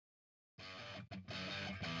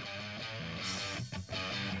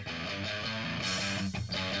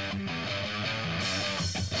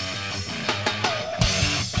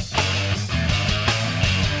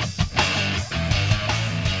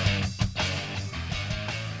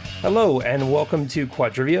Hello, and welcome to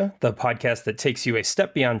Quadrivia, the podcast that takes you a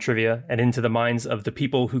step beyond trivia and into the minds of the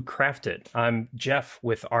people who craft it. I'm Jeff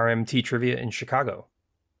with RMT Trivia in Chicago.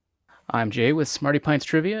 I'm Jay with Smarty Pints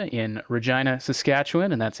Trivia in Regina,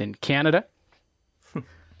 Saskatchewan, and that's in Canada.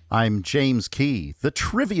 I'm James Key, the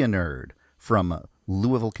trivia nerd from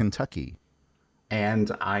Louisville, Kentucky.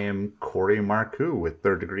 And I am Corey Marcoux with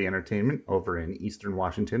Third Degree Entertainment over in Eastern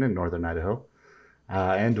Washington and Northern Idaho.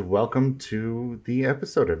 And welcome to the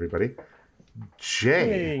episode, everybody.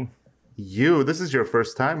 Jay, this is your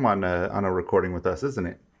first time on a recording with us, isn't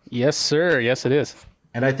it? Yes, sir. Yes, it is.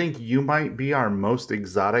 And I think you might be our most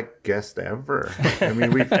exotic guest ever. I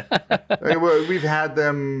mean, we've had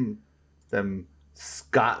them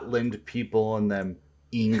Scotland people and them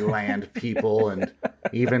England people and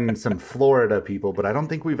even some Florida people, but I don't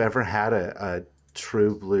think we've ever had a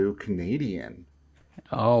true blue Canadian.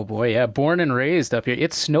 Oh boy, yeah. Born and raised up here.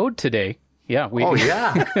 It snowed today. Yeah.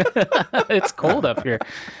 It's cold up here.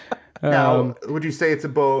 Now, would you say it's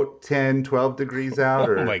about 10, 12 degrees out?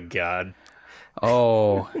 Or? Oh my God.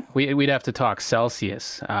 Oh, we'd have to talk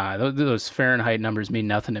Celsius. Those Fahrenheit numbers mean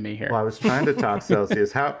nothing to me here. Well, I was trying to talk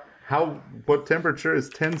Celsius. What temperature is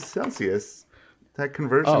 10 Celsius? That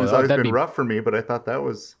conversion has always been rough for me, but I thought that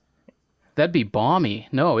was... That'd be balmy.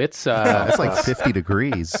 No, it's... It's like 50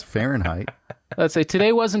 degrees Fahrenheit. Let's say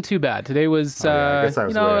today wasn't too bad. Today was,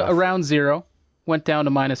 around zero. Went down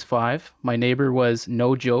to -5. My neighbor was,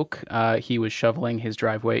 no joke, he was shoveling his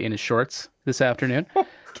driveway in his shorts this afternoon.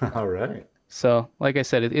 All right. So, like I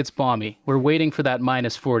said, it's balmy. We're waiting for that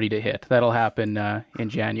 -40 to hit. That'll happen in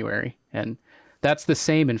January. And that's the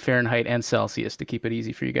same in Fahrenheit and Celsius to keep it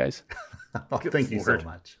easy for you guys. Thank you so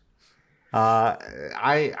much.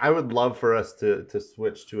 I would love for us to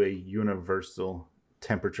switch to a universal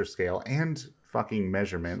temperature scale and fucking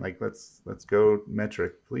measurement. Like let's go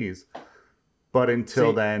metric, please. But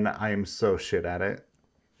until then, I am so shit at it.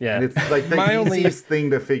 Yeah, and it's like the easiest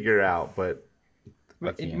thing to figure out. But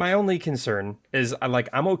my only concern is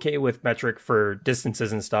I'm okay with metric for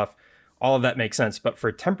distances and stuff. All of that makes sense. But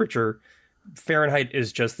for temperature, Fahrenheit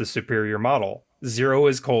is just the superior model. 0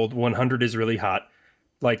 is cold, 100 is really hot.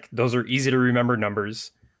 Like those are easy to remember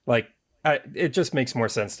numbers. Like it just makes more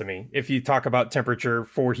sense to me. If you talk about temperature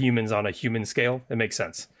for humans on a human scale, it makes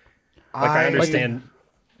sense. I understand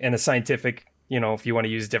in a scientific, if you want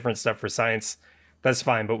to use different stuff for science, that's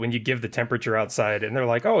fine. But when you give the temperature outside and they're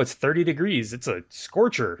like, oh, it's 30 degrees, it's a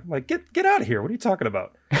scorcher. Like, get out of here. What are you talking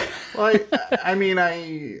about? Well, I mean,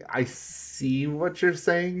 I see what you're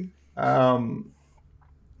saying.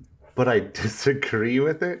 But I disagree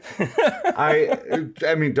with it.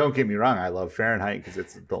 I mean, don't get me wrong. I love Fahrenheit because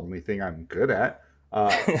it's the only thing I'm good at.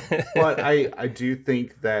 But I do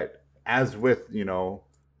think that as with, in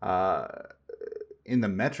the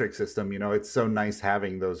metric system, it's so nice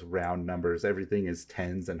having those round numbers. Everything is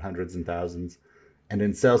tens and hundreds and thousands. And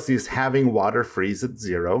in Celsius, having water freeze at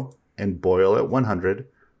 0 and boil at 100,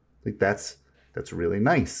 like that's really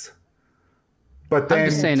nice. But then I'm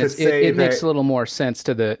just saying it makes a little more sense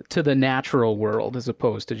to the natural world as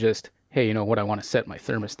opposed to just, hey, you know what, I want to set my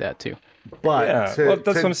thermostat to. But that's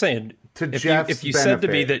what I'm saying. If you said to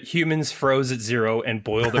me that humans froze at 0 and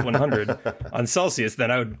boiled at 100 on Celsius,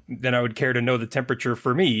 then I would care to know the temperature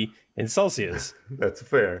for me in Celsius. That's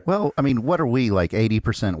fair. Well, I mean, what are we, like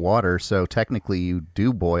 80% water? So technically you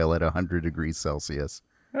do boil at 100 degrees Celsius.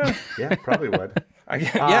 Yeah, probably would.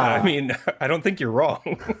 I mean, I don't think you're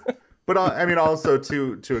wrong. But I mean, also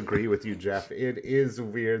to agree with you, Jeff, it is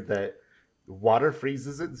weird that water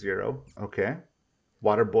freezes at 0. Okay.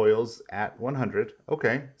 Water boils at 100.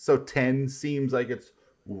 Okay. So 10 seems like it's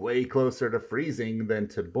way closer to freezing than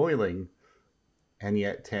to boiling. And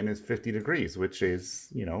yet 10 is 50 degrees, which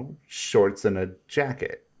is, shorts and a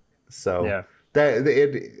jacket. So yeah. That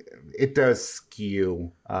it does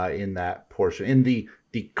skew in that portion. In the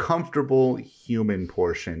comfortable human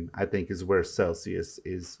portion, I think, is where Celsius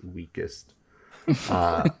is weakest.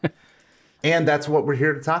 And that's what we're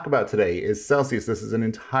here to talk about today is Celsius. This is an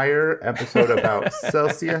entire episode about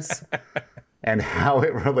Celsius and how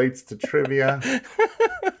it relates to trivia.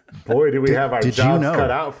 Boy, do we have our jobs cut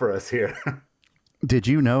out for us here. Did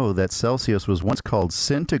you know that Celsius was once called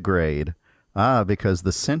centigrade? Because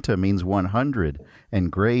the centa means 100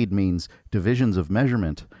 and grade means divisions of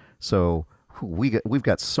measurement. So we've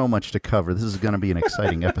got so much to cover. This is going to be an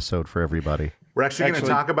exciting episode for everybody. We're actually going to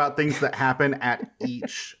talk about things that happen at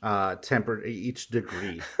each each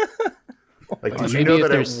degree. Like, did you know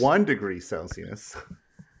that at 1 degree Celsius?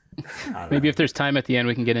 Maybe if there's time at the end,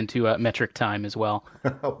 we can get into metric time as well.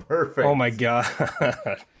 Oh, perfect. Oh my God.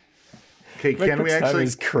 Okay, can we actually?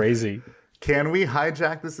 Is crazy. Can we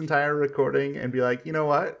hijack this entire recording and be like, you know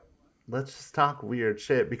what? let's just talk weird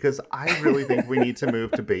shit, because I really think we need to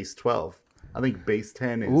move to base 12. I think base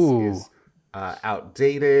 10 is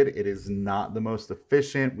outdated. It is not the most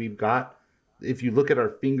efficient. We've got, if you look at our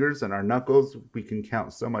fingers and our knuckles, we can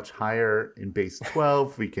count so much higher in base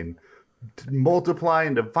 12. We can multiply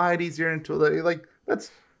and divide easier into like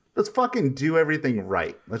let's fucking do everything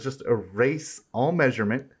right. Let's just erase all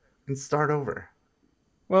measurement and start over.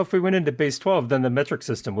 Well, if we went into base 12, then the metric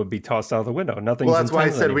system would be tossed out the window. Nothing's well, that's why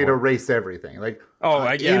I said anymore. We'd erase everything. Like,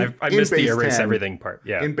 I missed the erase 10, everything part.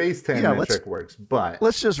 Yeah, in base 10, metric works, but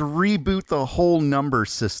let's just reboot the whole number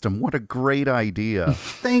system. What a great idea!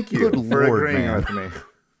 Thank you for agreeing with me.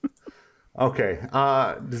 Okay,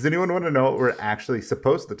 does anyone want to know what we're actually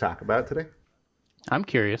supposed to talk about today? I'm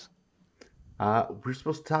curious. We're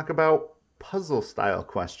supposed to talk about puzzle-style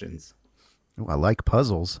questions. Oh, I like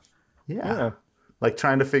puzzles. Yeah. Like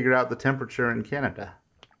trying to figure out the temperature in Canada.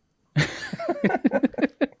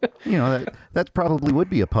 That probably would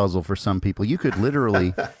be a puzzle for some people. You could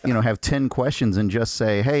literally, have 10 questions and just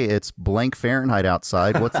say, hey, it's blank Fahrenheit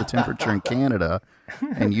outside. What's the temperature in Canada?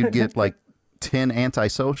 And you'd get like 10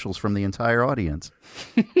 antisocials from the entire audience.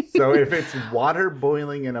 So if it's water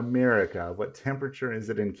boiling in America, what temperature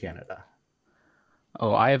is it in Canada?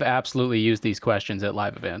 Oh, I have absolutely used these questions at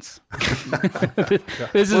live events.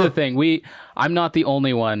 This is the thing. I'm not the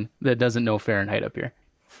only one that doesn't know Fahrenheit up here.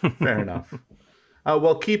 Fair enough.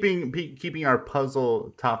 Well, keeping our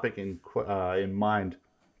puzzle topic in mind,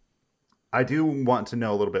 I do want to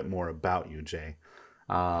know a little bit more about you, Jay.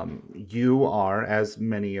 You are, as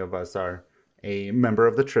many of us are, a member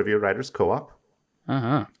of the Trivia Writers Co-op.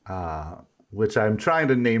 Which I'm trying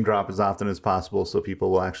to name drop as often as possible so people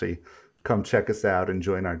will actually come check us out and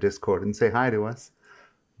join our Discord and say hi to us.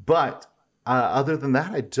 But other than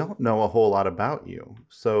that, I don't know a whole lot about you.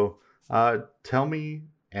 So tell me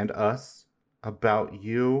and us about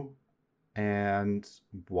you and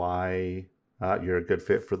why you're a good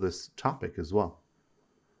fit for this topic as well.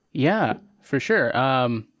 Yeah, for sure. I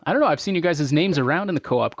don't know. I've seen you guys' names around in the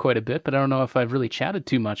co-op quite a bit, but I don't know if I've really chatted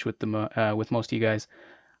too much with with most of you guys.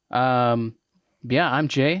 Yeah, I'm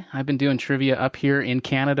Jay. I've been doing trivia up here in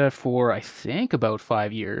Canada for, I think, about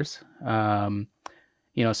 5 years.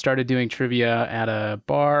 Started doing trivia at a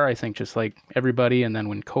bar, I think just like everybody. And then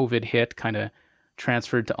when COVID hit, kind of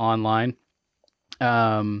transferred to online.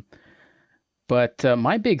 But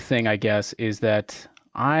my big thing, I guess, is that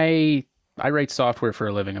I write software for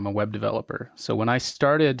a living. I'm a web developer. So when I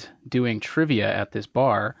started doing trivia at this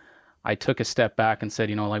bar, I took a step back and said,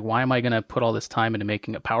 why am I going to put all this time into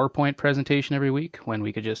making a PowerPoint presentation every week when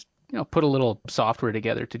we could just, put a little software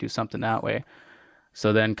together to do something that way?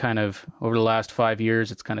 So then kind of over the last 5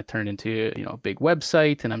 years, it's kind of turned into, a big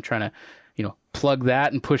website, and I'm trying to, plug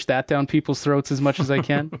that and push that down people's throats as much as I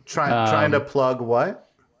can. Trying to plug what?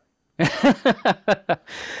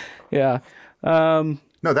 Yeah.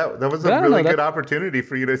 No, that was a really good opportunity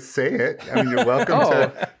for you to say it. I mean, you're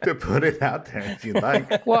welcome to put it out there if you'd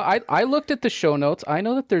like. Well, I looked at the show notes. I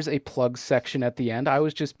know that there's a plug section at the end. I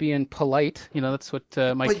was just being polite. That's what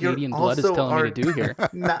my Canadian blood is telling me to do here.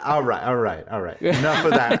 All right. Enough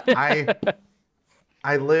of that.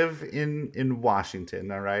 I live in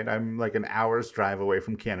Washington, all right? I'm like an hour's drive away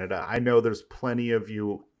from Canada. I know there's plenty of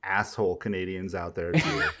you asshole Canadians out there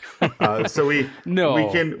too. So we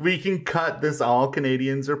can cut this all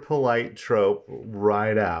Canadians are polite trope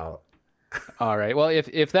right out. All right. Well,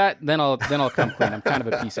 if that, then I'll come clean. I'm kind of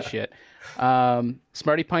a piece of shit.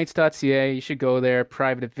 Smartypints.ca. You should go there.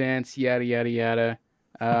 Private events, yada yada yada.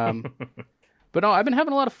 But no, I've been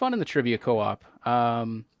having a lot of fun in the trivia co-op.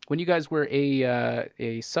 When you guys were a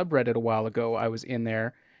subreddit a while ago, I was in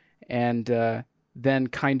there, and then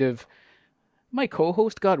kind of my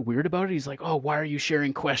co-host got weird about it. He's like, "Oh, why are you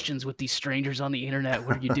sharing questions with these strangers on the internet?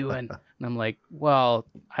 What are you doing?" And I'm like, "Well,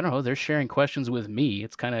 I don't know. They're sharing questions with me.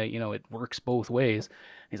 It's kind of, it works both ways."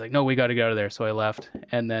 He's like, "No, we got to get out of there." So I left,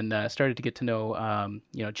 and then started to get to know,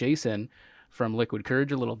 Jason from Liquid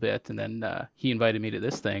Courage a little bit, and then he invited me to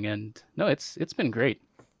this thing, and no, it's been great.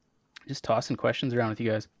 Just tossing questions around with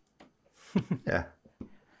you guys. Yeah.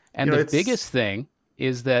 And the biggest thing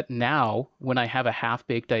is that now when I have a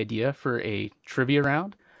half-baked idea for a trivia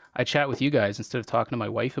round, I chat with you guys instead of talking to my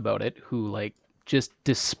wife about it, who just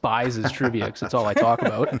despises trivia because it's all I talk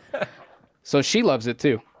about. So she loves it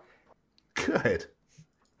too. Good.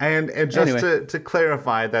 And just anyway. to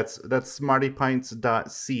clarify, that's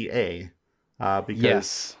smartypints.ca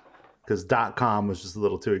because .com was just a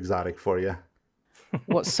little too exotic for you.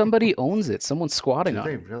 Well, somebody owns it. Someone's squatting on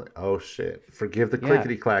it. Really? Oh shit! Forgive the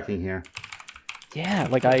clickety clacking here. Yeah,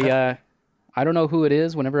 I don't know who it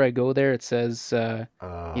is. Whenever I go there, it says, this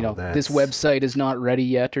website is not ready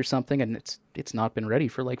yet or something, and it's not been ready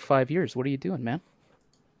for like 5 years. What are you doing, man?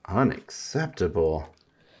 Unacceptable.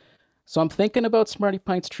 So I'm thinking about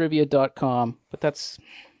smartypintstrivia.com, but that's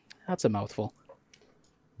a mouthful.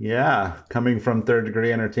 Yeah, coming from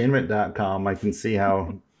thirddegreeentertainment.com, I can see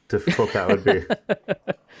how difficult that would be.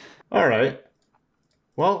 All right.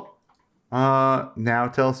 Well, now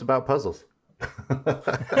tell us about puzzles.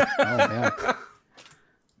 Oh, man.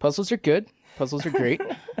 Puzzles are good. Puzzles are great.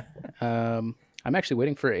 I'm actually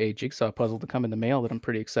waiting for a jigsaw puzzle to come in the mail that I'm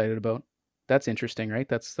pretty excited about. That's interesting, right?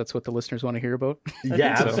 That's what the listeners want to hear about.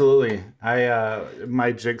 Yeah, absolutely.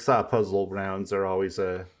 My jigsaw puzzle rounds are always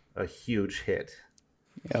a huge hit.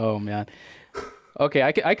 Oh man. Okay,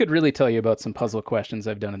 I could really tell you about some puzzle questions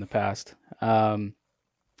I've done in the past. I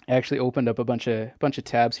actually opened up a bunch of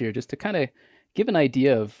tabs here just to kind of give an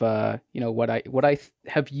idea of what I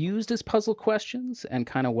have used as puzzle questions and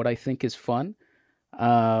kind of what I think is fun.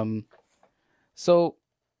 So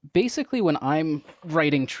basically, when I'm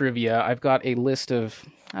writing trivia, I've got a list of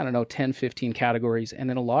 10, 15 categories, and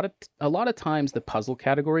then a lot of times the puzzle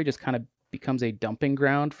category just kind of becomes a dumping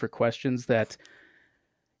ground for questions that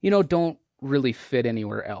don't really fit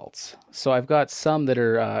anywhere else. So I've got some that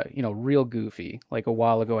are real goofy. Like a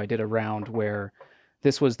while ago, I did a round where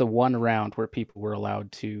this was the one round where people were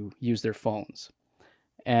allowed to use their phones.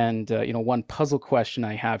 And one puzzle question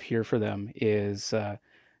I have here for them is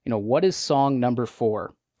what is song number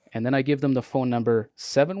 4? And then I give them the phone number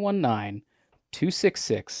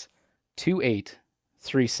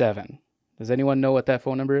 719-266-2837. Does anyone know what that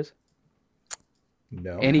phone number is?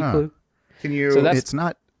 No. Any clue? Can you? So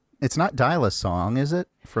it's not Dial a Song, is it?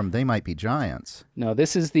 From They Might Be Giants. No,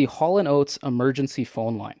 this is the Hall & Oates emergency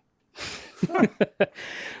phone line.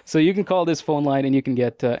 So you can call this phone line and you can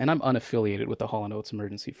get, and I'm unaffiliated with the Hall & Oates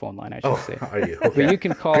emergency phone line, I should say. Are you? Okay. But you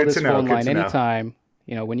can call this phone line anytime,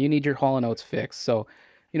 when you need your Hall & Oates fix. So,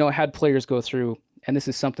 I had players go through, and this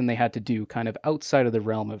is something they had to do kind of outside of the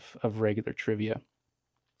realm of regular trivia.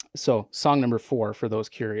 So song number 4, for those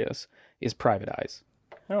curious, is Private Eyes.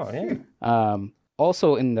 Oh, yeah.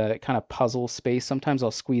 Also in the kind of puzzle space, sometimes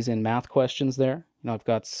I'll squeeze in math questions there. I've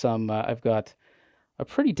got a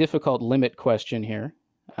pretty difficult limit question here.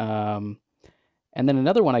 And then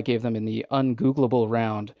another one I gave them in the ungoogleable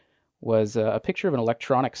round was a picture of an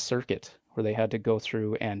electronic circuit where they had to go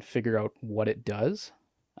through and figure out what it does.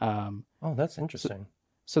 Oh, that's interesting.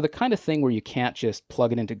 So the kind of thing where you can't just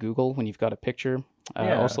plug it into Google when you've got a picture.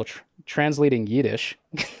 Yeah. Also translating Yiddish,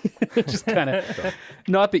 which is kind of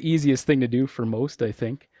not the easiest thing to do for most, I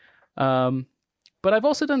think. But I've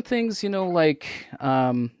also done things, like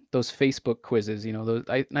those Facebook quizzes.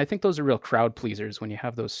 I think those are real crowd pleasers when you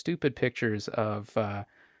have those stupid pictures of,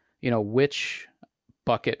 which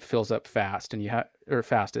bucket fills up fast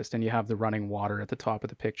fastest, and you have the running water at the top of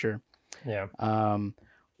the picture. Yeah.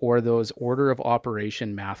 Or those order of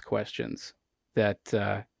operation math questions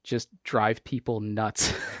that just drive people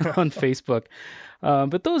nuts on Facebook.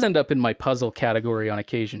 But those end up in my puzzle category on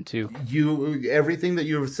occasion too. Everything that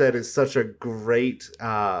you've said is such a great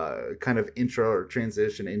kind of intro or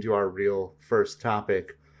transition into our real first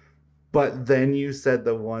topic. But then you said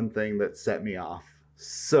the one thing that set me off.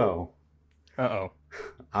 So,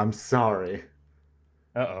 I'm sorry.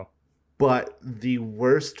 But the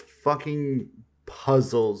worst fucking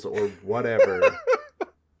puzzles or whatever,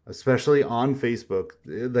 especially on Facebook,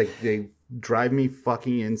 like they drive me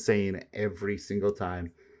fucking insane every single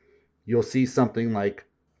time. You'll see something like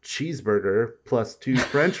cheeseburger plus 2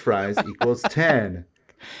 French fries equals 10.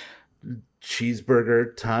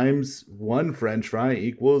 Cheeseburger times 1 French fry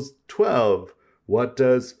equals 12. What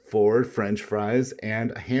does 4 French fries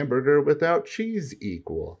and a hamburger without cheese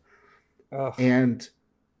equal? Ugh. And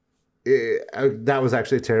that was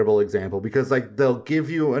actually a terrible example because they'll give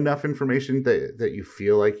you enough information that you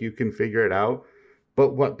feel like you can figure it out.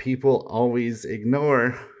 But what people always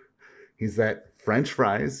ignore is that French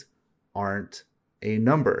fries aren't a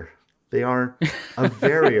number. They are a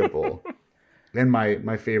variable. And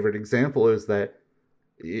my favorite example is that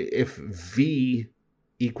if V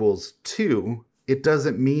equals 2, it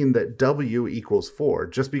doesn't mean that W equals 4.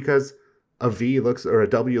 Just because a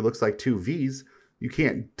W looks like 2 V's, you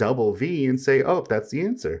can't double V and say, oh, that's the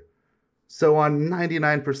answer. So on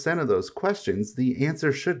 99% of those questions, the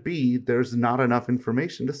answer should be there's not enough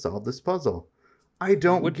information to solve this puzzle. I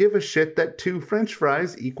don't give a shit that 2 French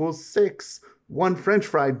fries equals 6. 1 French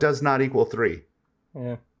fry does not equal 3.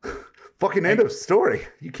 Yeah. Fucking end of story.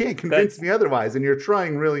 You can't convince me otherwise, and you're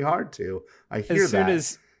trying really hard to. I hear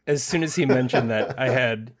that. As soon as he mentioned that, I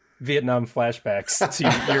had Vietnam flashbacks to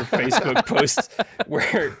your Facebook post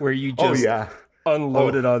where you just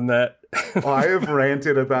unloaded on that. I have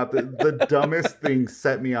ranted about the dumbest things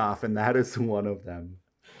set me off, and that is one of them.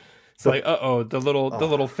 It's like, the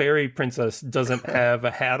little fairy princess doesn't have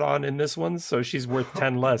a hat on in this one, so she's worth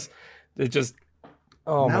 10 less. It just,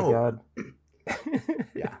 my God.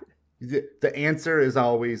 Yeah. The answer is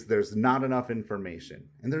always there's not enough information.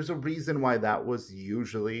 And there's a reason why that was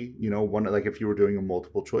usually, one, like if you were doing a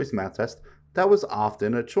multiple choice math test, that was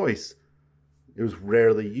often a choice. It was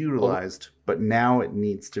rarely utilized, but now it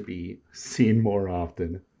needs to be seen more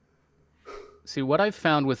often. See, what I've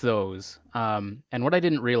found with those, and what I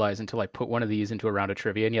didn't realize until I put one of these into a round of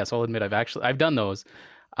trivia, and yes, I'll admit I've done those,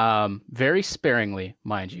 very sparingly,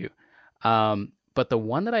 mind you. But the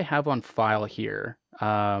one that I have on file here,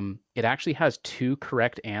 it actually has 2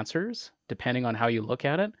 correct answers, depending on how you look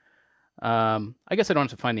at it. I guess I don't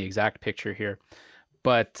have to find the exact picture here.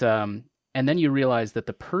 But, and then you realize that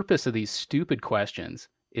the purpose of these stupid questions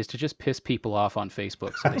is to just piss people off on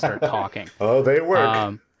Facebook so they start talking. Oh, they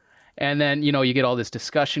work. And then, you get all this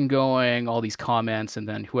discussion going, all these comments, and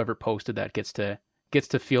then whoever posted that gets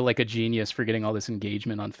to feel like a genius for getting all this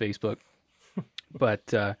engagement on Facebook.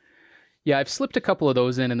 But, yeah, I've slipped a couple of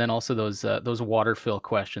those in, and then also those water fill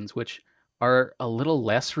questions, which are a little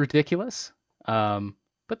less ridiculous,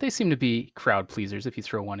 but they seem to be crowd pleasers if you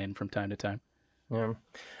throw one in from time to time. Yeah,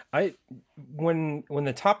 when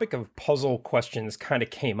the topic of puzzle questions kind of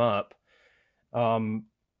came up,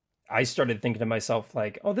 I started thinking to myself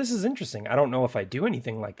like, oh, this is interesting. I don't know if I do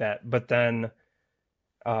anything like that, but then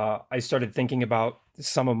I started thinking about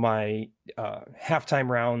some of my halftime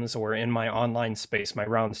rounds, or in my online space, my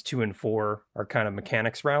rounds 2 and 4 are kind of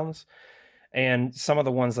mechanics rounds. And some of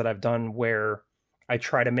the ones that I've done where I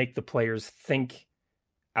try to make the players think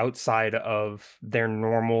outside of their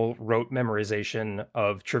normal rote memorization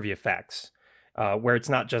of trivia facts, where it's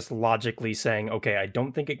not just logically saying, okay, I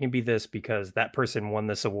don't think it can be this because that person won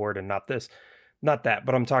this award and not this, not that,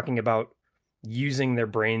 but I'm talking about using their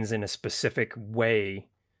brains in a specific way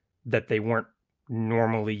that they weren't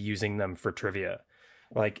normally using them for trivia.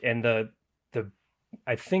 Like, and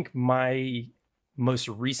I think my most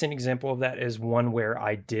recent example of that is one where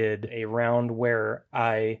I did a round where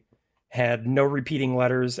I had no repeating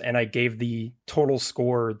letters and I gave the total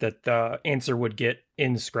score that the answer would get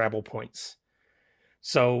in Scrabble points.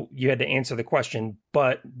 So you had to answer the question,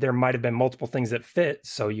 but there might have been multiple things that fit.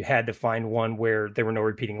 So you had to find one where there were no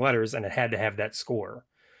repeating letters and it had to have that score.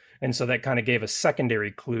 And so that kind of gave a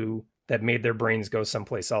secondary clue that made their brains go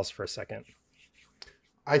someplace else for a second.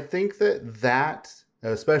 I think that,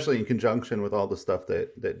 especially in conjunction with all the stuff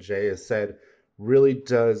that Jay has said, really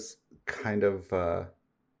does kind of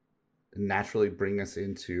naturally bring us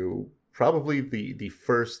into probably the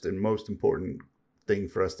first and most important thing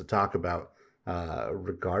for us to talk about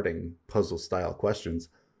regarding puzzle style questions.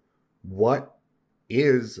 What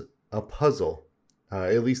is a puzzle?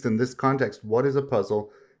 At least in this context, what is a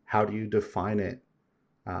puzzle? How do you define it?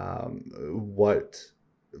 What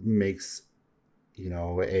makes,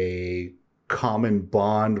 a common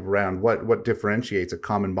bond around what differentiates a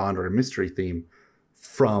common bond or a mystery theme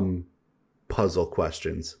from puzzle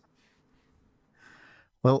questions?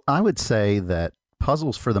 Well, I would say that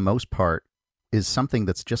puzzles, for the most part, is something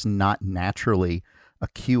that's just not naturally a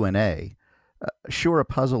Q&A. Sure, a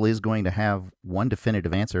puzzle is going to have one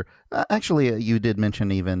definitive answer. Actually, you did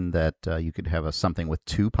mention even that you could have something with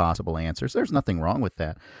 2 possible answers. There's nothing wrong with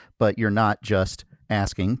that. But you're not just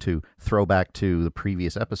asking, to throw back to the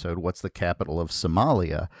previous episode, what's the capital of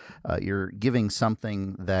Somalia? You're giving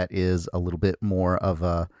something that is a little bit more of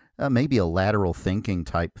a maybe a lateral thinking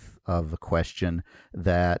type of a question,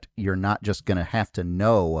 that you're not just going to have to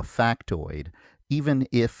know a factoid. Even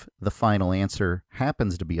if the final answer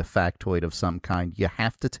happens to be a factoid of some kind, you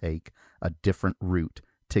have to take a different route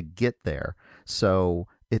to get there. So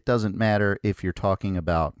it doesn't matter if you're talking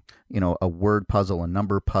about, a word puzzle, a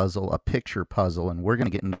number puzzle, a picture puzzle, and we're going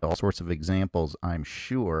to get into all sorts of examples, I'm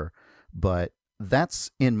sure. But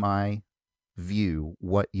that's, in my view,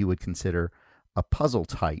 what you would consider a puzzle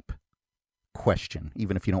type question,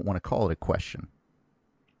 even if you don't want to call it a question.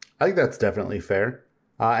 I think that's definitely fair.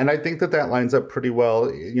 And I think that lines up pretty well.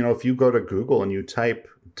 If you go to Google and you type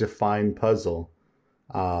define puzzle,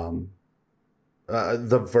 the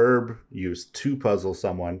verb used to puzzle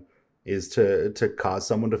someone is to cause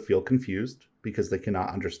someone to feel confused because they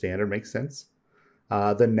cannot understand or make sense.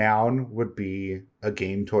 The noun would be a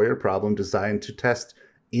game, toy, or problem designed to test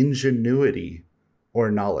ingenuity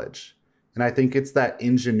or knowledge. And I think it's that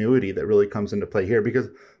ingenuity that really comes into play here, because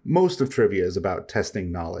most of trivia is about testing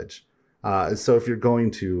knowledge. So if you're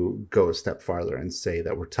going to go a step farther and say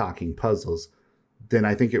that we're talking puzzles, then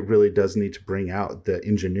I think it really does need to bring out the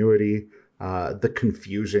ingenuity, the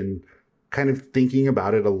confusion, kind of thinking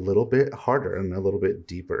about it a little bit harder and a little bit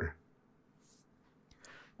deeper.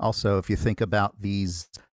 Also, if you think about these,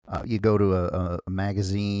 you go to a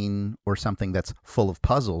magazine or something that's full of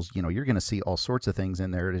puzzles, you're going to see all sorts of things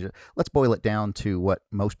in there. Let's boil it down to what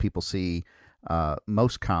most people see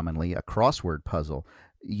most commonly, a crossword puzzle.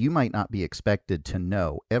 You might not be expected to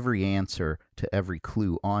know every answer to every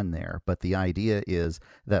clue on there, but the idea is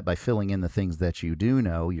that by filling in the things that you do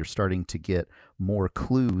know, you're starting to get more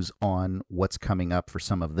clues on what's coming up for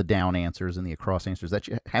some of the down answers and the across answers that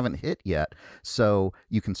you haven't hit yet, so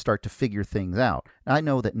you can start to figure things out. I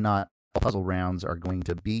know that not all puzzle rounds are going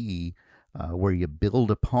to be where you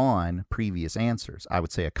build upon previous answers. I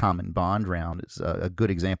would say a common bond round is a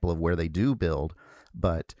good example of where they do build,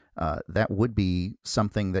 but that would be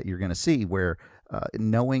something that you're going to see where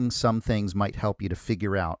knowing some things might help you to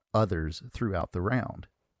figure out others throughout the round.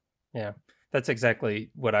 Yeah, that's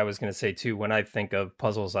exactly what I was going to say too. When I think of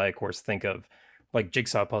puzzles, I of course think of like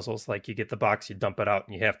jigsaw puzzles, like you get the box, you dump it out,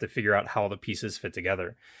 and you have to figure out how the pieces fit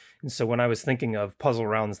together. And so when I was thinking of puzzle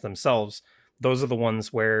rounds themselves, those are the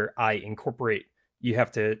ones where I incorporate, you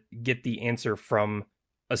have to get the answer from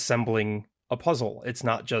assembling a puzzle. It's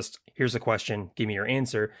not just, here's a question, give me your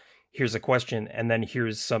answer. Here's a question, and then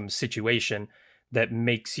here's some situation that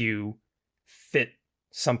makes you fit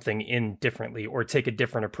something in differently or take a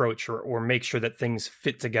different approach or make sure that things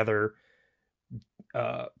fit together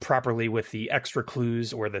properly with the extra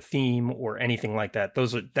clues or the theme or anything like that.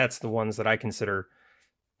 That's the ones that I consider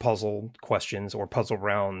puzzle questions or puzzle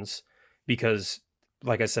rounds, because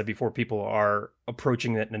like I said before, people are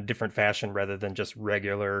approaching it in a different fashion rather than just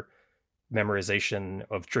regular memorization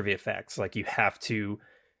of trivia facts. Like you have to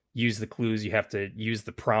use the clues, you have to use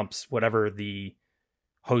the prompts, whatever the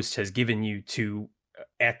host has given you to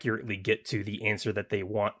accurately get to the answer that they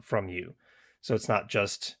want from you. So it's not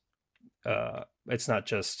just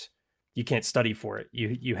you can't study for it.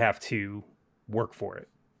 You have to work for it,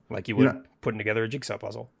 like you would putting together a jigsaw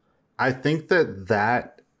puzzle. I think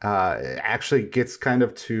that actually gets kind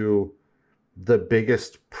of to the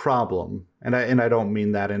biggest problem, and I don't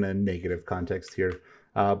mean that in a negative context here,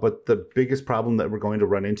 but the biggest problem that we're going to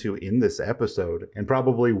run into in this episode, and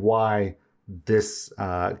probably why this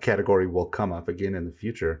category will come up again in the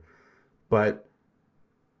future, but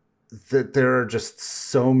that there are just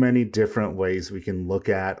so many different ways we can look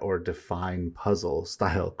at or define puzzle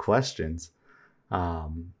style questions.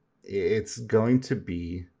 It's going to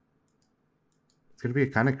be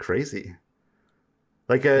kind of crazy.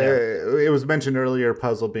 Like it was mentioned earlier,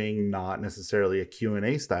 puzzle being not necessarily a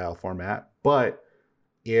Q&A style format, but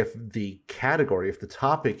if the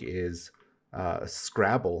topic is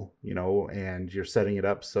Scrabble, and you're setting it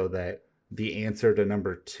up so that the answer to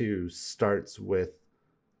number 2 starts with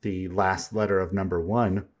the last letter of number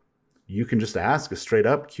 1, you can just ask a straight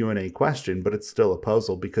up Q&A question, but it's still a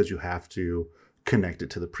puzzle because you have to connect it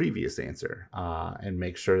to the previous answer and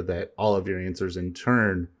make sure that all of your answers in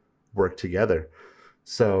turn work together.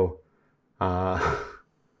 So,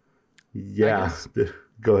 yeah,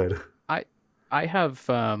 go ahead. I have,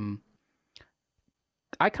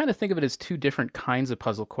 I kind of think of it as two different kinds of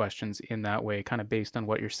puzzle questions in that way, kind of based on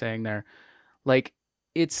what you're saying there. Like,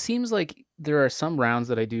 it seems like there are some rounds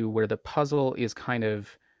that I do where the puzzle is kind of,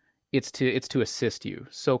 it's to assist you.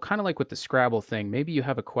 So kind of like with the Scrabble thing, maybe you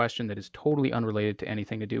have a question that is totally unrelated to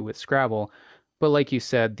anything to do with Scrabble, but like you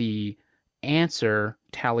said, the answer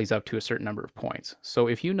tallies up to a certain number of points. So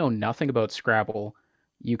if you know nothing about Scrabble,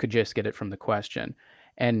 you could just get it from the question.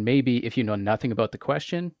 And maybe if you know nothing about the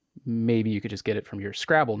question, maybe you could just get it from your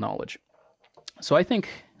Scrabble knowledge. So I think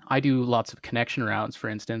I do lots of connection rounds, for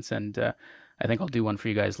instance, and I think I'll do one for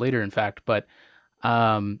you guys later, in fact. But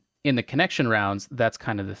in the connection rounds, that's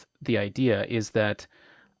kind of the idea, is that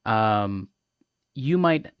you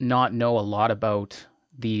might not know a lot about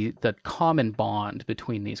the common bond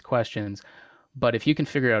between these questions, but if you can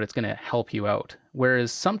figure out, it's going to help you out.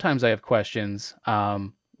 Whereas sometimes I have questions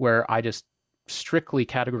where I just strictly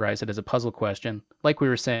categorize it as a puzzle question, like we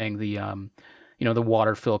were saying, the the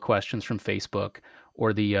water fill questions from Facebook,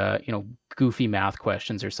 or the goofy math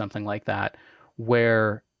questions or something like that,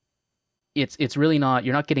 where it's really not,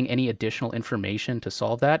 you're not getting any additional information to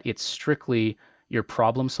solve that. It's strictly your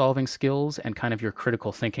problem solving skills and kind of your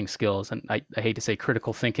critical thinking skills. And I hate to say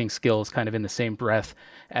critical thinking skills kind of in the same breath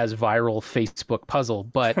as viral Facebook puzzle,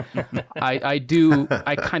 but I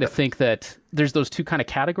kind of think that there's those two kind of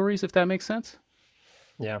categories, if that makes sense.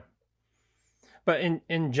 Yeah. But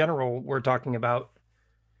in general, we're talking about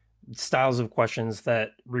styles of questions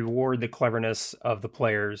that reward the cleverness of the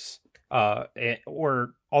players,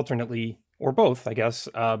 or alternately, or both, I guess,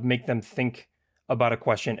 make them think about a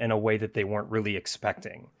question in a way that they weren't really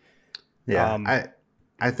expecting. Yeah,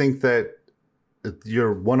 I think that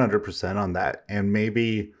you're 100% on that. And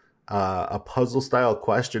maybe a puzzle style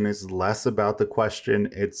question is less about the question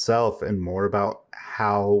itself and more about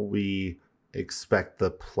how we expect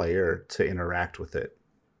the player to interact with it.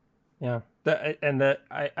 Yeah.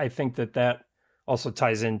 I think that also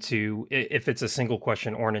ties into, if it's a single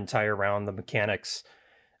question or an entire round, the mechanics,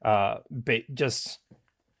 just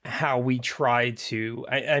how we try to,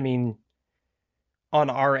 I mean, on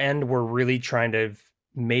our end, we're really trying to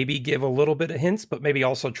maybe give a little bit of hints, but maybe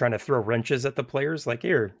also trying to throw wrenches at the players. Like,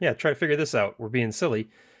 here, yeah, try to figure this out. We're being silly,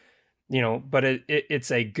 but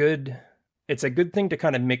it's a good thing to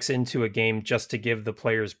kind of mix into a game just to give the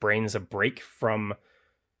players' brains a break from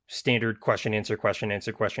standard question, answer, question,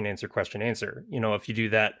 answer, question, answer, question, answer. If you do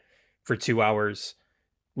that for 2 hours,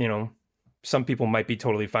 some people might be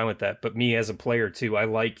totally fine with that. But me as a player too, I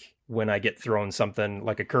like when I get thrown something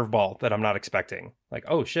like a curveball that I'm not expecting. Like,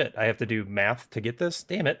 oh shit, I have to do math to get this?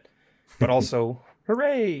 Damn it. But also,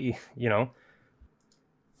 hooray,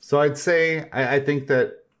 So I'd say, I think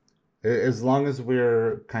that as long as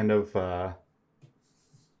we're kind of,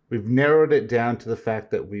 we've narrowed it down to the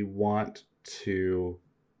fact that we want to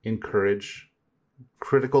encourage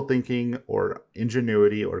critical thinking or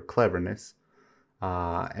ingenuity or cleverness.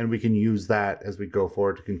 And we can use that as we go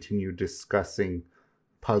forward to continue discussing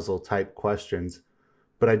puzzle type questions.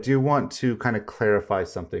 But I do want to kind of clarify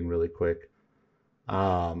something really quick.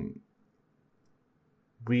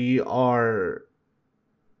 We are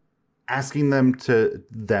asking them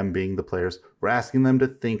being the players, we're asking them to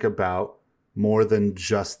think about more than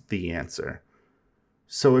just the answer.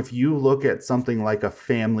 So if you look at something like a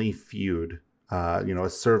Family Feud, a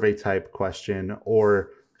survey type question, or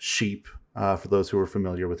Sheep, for those who are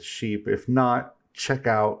familiar with Sheep. If not, check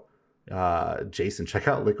out Jason. Check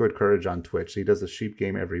out Liquid Courage on Twitch. He does a Sheep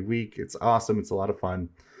game every week. It's awesome. It's a lot of fun.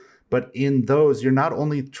 But in those, you're not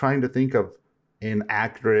only trying to think of an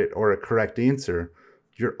accurate or a correct answer,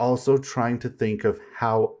 you're also trying to think of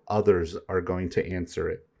how others are going to answer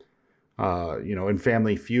it. In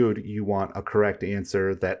Family Feud, you want a correct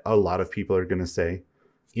answer that a lot of people are going to say.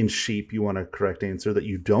 In Sheep, you want a correct answer that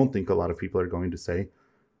you don't think a lot of people are going to say.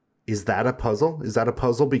 Is that a puzzle? Is that a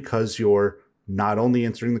puzzle because you're not only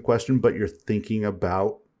answering the question, but you're thinking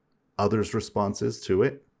about others' responses to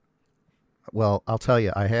it? Well, I'll tell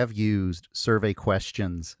you, I have used survey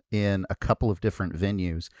questions in a couple of different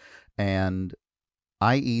venues, and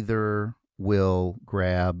I either will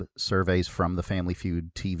grab surveys from the Family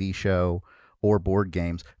Feud TV show or board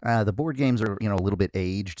games. The board games are, a little bit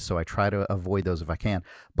aged, so I try to avoid those if I can.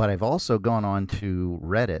 But I've also gone on to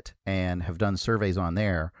Reddit and have done surveys on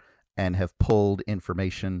there and have pulled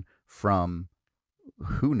information from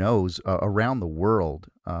who knows around the world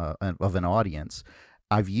of an audience.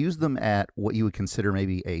 I've used them at what you would consider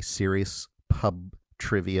maybe a serious pub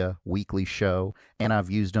trivia weekly show, and I've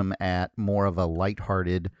used them at more of a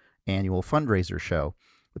lighthearted annual fundraiser show.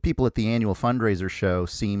 The people at the annual fundraiser show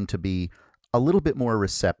seem to be a little bit more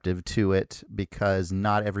receptive to it because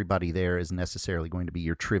not everybody there is necessarily going to be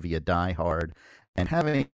your trivia diehard, and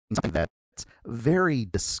having something that's very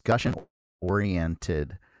discussion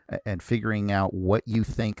oriented and figuring out what you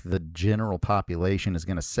think the general population is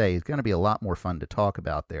going to say is going to be a lot more fun to talk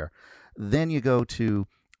about there. Then you go to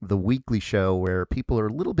the weekly show where people are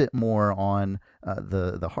a little bit more on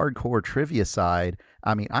the hardcore trivia side.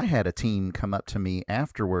 I mean, I had a team come up to me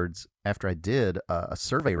afterwards after I did a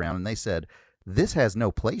survey round, and they said, "This has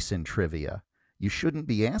no place in trivia. You shouldn't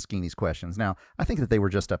be asking these questions." Now, I think that they were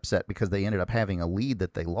just upset because they ended up having a lead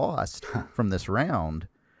that they lost from this round.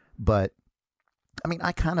 But I mean,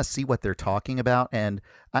 I kind of see what they're talking about, and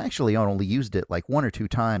I actually only used it like 1 or 2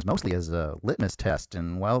 times, mostly as a litmus test.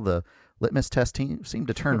 And well, the litmus test team seemed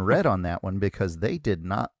to turn red on that one because they did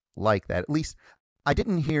not like that. At least I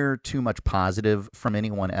didn't hear too much positive from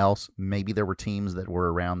anyone else. Maybe there were teams that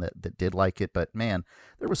were around that did like it, but man,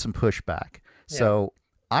 there was some pushback. Yeah. So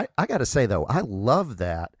I got to say, though, I love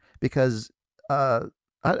that because I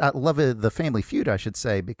love the Family Feud, I should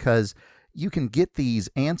say, because you can get these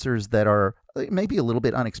answers that are maybe a little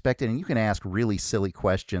bit unexpected, and you can ask really silly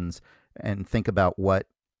questions and think about what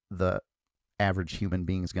the average human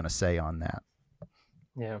being is going to say on that.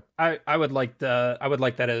 Yeah, I would like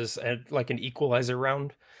that as like an equalizer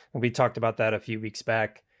round. And we talked about that a few weeks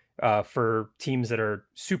back for teams that are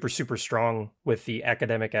super, super strong with the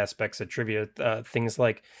academic aspects of trivia, things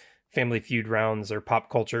like Family Feud rounds or pop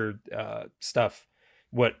culture stuff.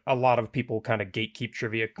 what a lot of people kind of gatekeep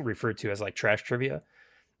trivia refer to as like trash trivia.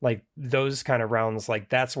 Like those kind of rounds, like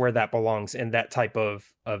that's where that belongs in that type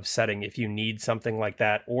of setting. If you need something like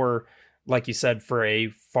that, or like you said, for a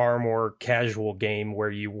far more casual game where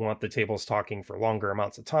you want the tables talking for longer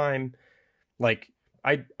amounts of time, like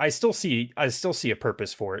I still see a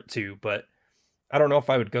purpose for it too, but I don't know if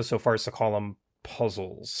I would go so far as to call them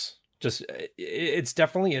puzzles. Just it's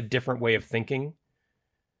definitely a different way of thinking.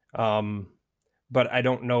 But I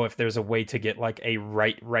don't know if there's a way to get like a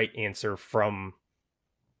right answer from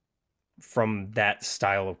that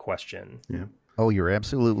style of question. Yeah. Oh, you're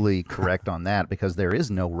absolutely correct on that, because there is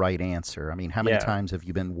no right answer. I mean, how many times have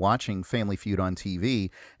you been watching Family Feud on TV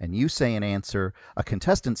and you say an answer, a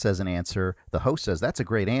contestant says an answer, the host says that's a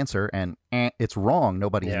great answer, and it's wrong.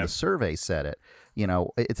 Nobody in the survey said it. You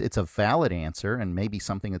know, it's a valid answer and maybe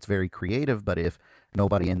something that's very creative, but if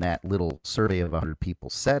nobody in that little survey of 100 people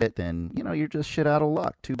said it, then, you know, you're just shit out of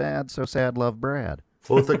luck. Too bad, so sad, love Brad.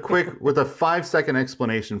 Well, with a 5-second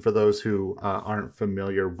explanation for those who aren't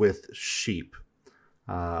familiar with Sheep.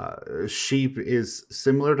 Sheep is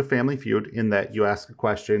similar to Family Feud in that you ask a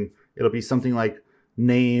question. It'll be something like,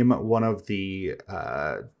 name one of the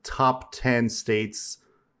top 10 states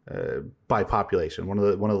by population, one of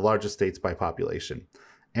the largest states by population.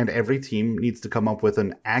 And every team needs to come up with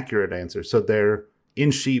an accurate answer. So in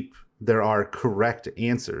Sheep, there are correct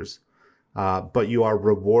answers, but you are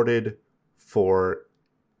rewarded for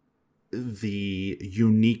the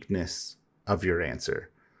uniqueness of your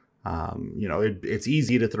answer. You know, it's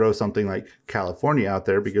easy to throw something like California out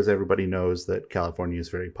there because everybody knows that California is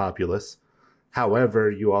very populous.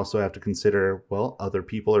 However, you also have to consider, well, other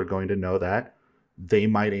people are going to know that. They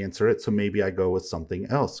might answer it, so maybe I go with something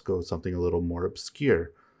else, go with something a little more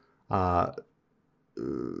obscure. So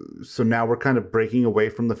now we're kind of breaking away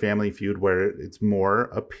from the Family Feud where it's more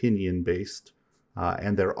opinion-based,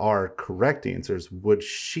 and there are correct answers. Would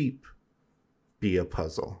Sheep be a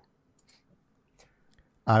puzzle?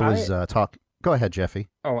 I was talking. Go ahead, Jeffy.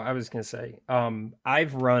 Oh, I was gonna say,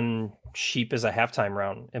 I've run Sheep as a halftime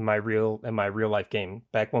round in my real life game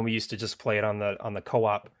back when we used to just play it on the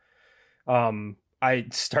co-op. I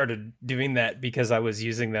started doing that because I was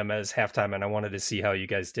using them as halftime, and I wanted to see how you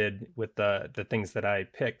guys did with the things that I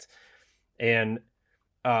picked. And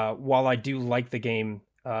while I do like the game,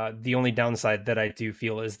 the only downside that I do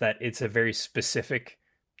feel is that it's a very specific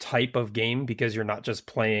type of game, because you're not just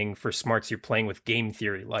playing for smarts, you're playing with game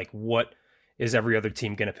theory. Like, what is every other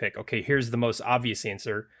team going to pick? Okay, here's the most obvious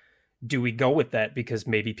answer. Do we go with that because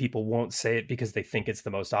maybe people won't say it because they think it's the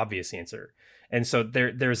most obvious answer? And so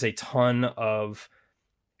there's a ton of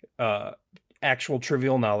actual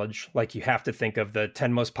trivial knowledge. Like, you have to think of the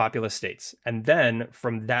 10 most populous states. And then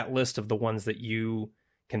from that list of the ones that you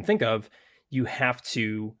can think of, you have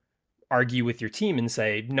to argue with your team and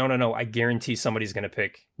say, no, I guarantee somebody's going to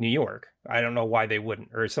pick New York. I don't know why they wouldn't.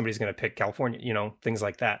 Or somebody's going to pick California, you know, things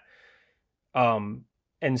like that. And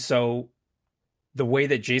so the way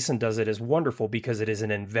that Jason does it is wonderful because it is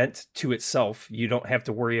an event to itself. You don't have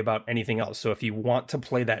to worry about anything else. So if you want to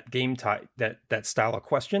play that game type, that style of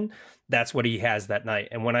question, that's what he has that night.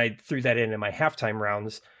 And when I threw that in my halftime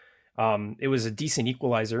rounds, it was a decent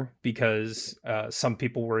equalizer because some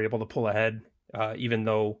people were able to pull ahead, even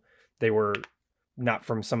though they were not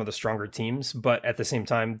from some of the stronger teams. But at the same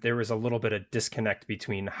time, there was a little bit of disconnect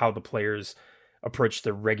between how the players approach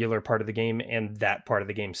the regular part of the game and that part of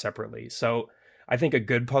the game separately. So I think a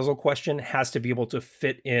good puzzle question has to be able to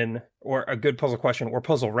fit in, or a good puzzle question or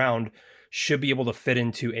puzzle round should be able to fit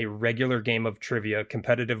into a regular game of trivia,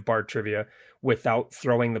 competitive bar trivia, without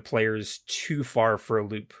throwing the players too far for a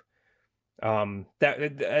loop.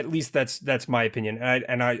 That at least that's my opinion.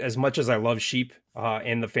 And I as much as I love Sheep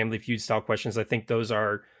and the Family Feud style questions, I think those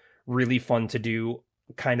are really fun to do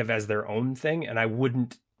kind of as their own thing. And I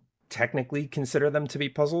wouldn't technically consider them to be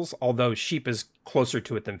puzzles, although Sheep is closer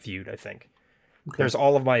to it than Feud, I think. Okay. There's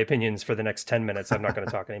all of my opinions for the next 10 minutes. I'm not going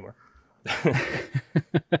to talk anymore.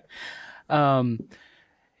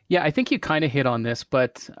 Yeah, I think you kind of hit on this,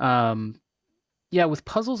 but yeah, with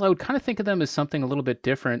puzzles, I would kind of think of them as something a little bit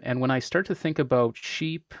different. And when I start to think about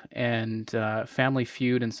Sheep and Family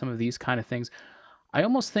Feud and some of these kind of things, I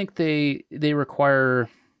almost think they require,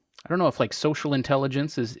 I don't know if like social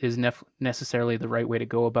intelligence is necessarily the right way to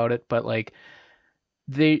go about it, but like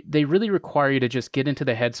they really require you to just get into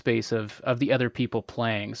the headspace of the other people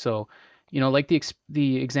playing. So, you know, like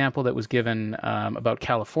the example that was given about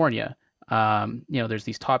California, you know, there's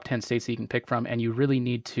these top 10 states that you can pick from, and you really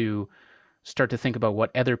need to start to think about what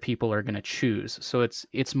other people are going to choose. So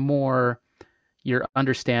it's more your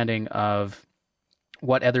understanding of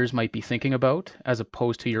what others might be thinking about as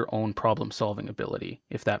opposed to your own problem solving ability,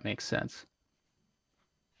 if that makes sense.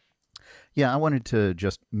 Yeah, I wanted to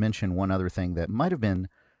just mention one other thing that might have been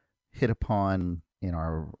hit upon in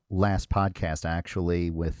our last podcast, actually,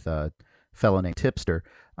 with a fellow named Tipster.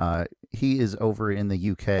 He is over in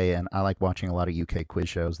the UK, and I like watching a lot of UK quiz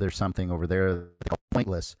shows. There's something over there called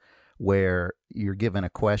Pointless, where you're given a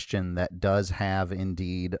question that does have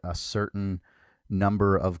indeed a certain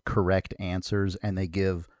number of correct answers, and they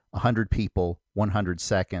give 100 people 100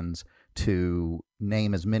 seconds to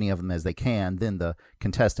name as many of them as they can. Then the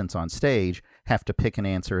contestants on stage have to pick an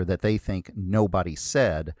answer that they think nobody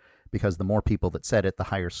said, because the more people that said it, the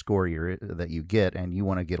higher score that you get, and you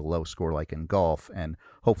want to get a low score like in golf, and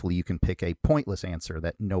hopefully you can pick a pointless answer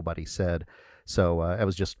that nobody said. So that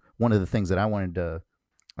was just one of the things that I wanted to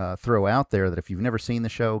throw out there, that if you've never seen the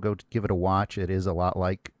show, go give it a watch. It is a lot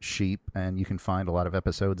like Sheep, and you can find a lot of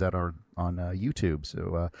episodes that are on YouTube.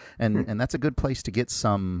 So and that's a good place to get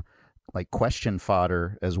some like question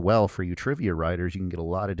fodder as well for you trivia writers. You can get a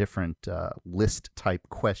lot of different list type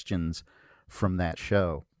questions from that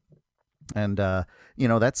show. And,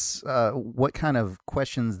 that's what kind of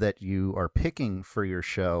questions that you are picking for your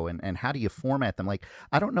show, and how do you format them? Like,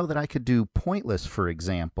 I don't know that I could do pointless, for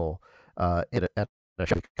example, at a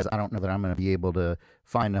show, because I don't know that I'm going to be able to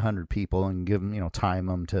find 100 people and give them, time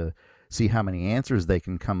them to see how many answers they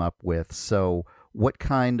can come up with. So what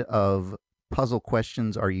kind of puzzle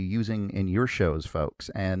questions are you using in your shows, folks?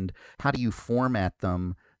 And how do you format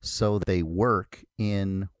them so they work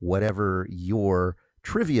in whatever your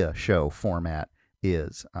trivia show format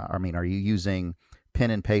is? Are you using pen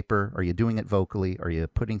and paper? Are you doing it vocally? Are you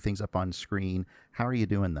putting things up on screen? How are you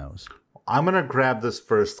doing those? I'm going to grab this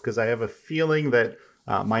first because I have a feeling that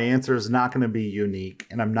my answer is not going to be unique,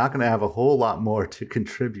 and I'm not going to have a whole lot more to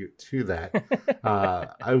contribute to that.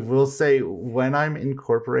 I will say, when I'm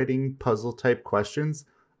incorporating puzzle type questions,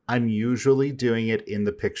 I'm usually doing it in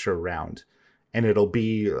the picture round. And it'll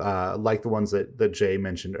be like the ones that Jay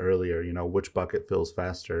mentioned earlier, which bucket fills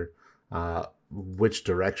faster, which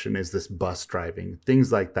direction is this bus driving,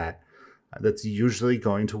 things like that. That's usually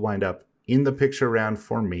going to wind up in the picture round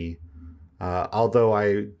for me. Although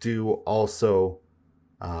I do also,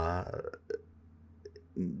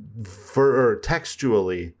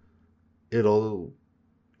 textually,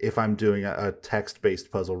 if I'm doing a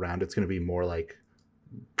text-based puzzle round, it's going to be more like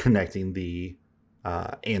connecting the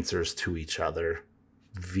answers to each other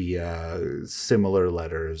via similar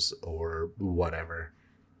letters or whatever.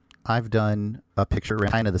 I've done a picture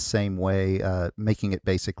kind of the same way, making it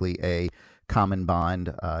basically a common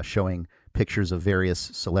bond, showing pictures of various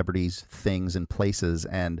celebrities, things, and places,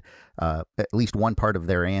 and at least one part of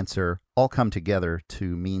their answer all come together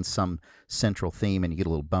to mean some central theme, and you get a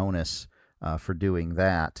little bonus for doing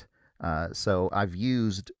that. So I've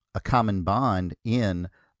used a common bond in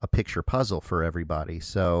a picture puzzle for everybody.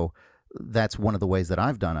 So that's one of the ways that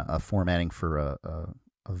I've done a formatting for a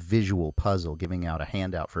visual puzzle, giving out a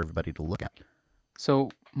handout for everybody to look at. So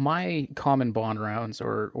my common bond rounds,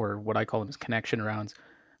 or what I call them is connection rounds,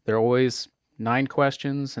 they're always 9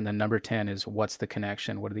 questions, and then number 10 is what's the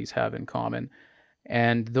connection? What do these have in common?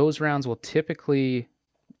 And those rounds will typically,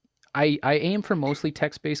 I aim for mostly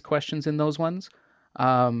text-based questions in those ones,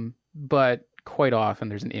 but quite often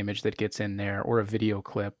there's an image that gets in there, or a video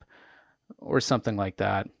clip, or something like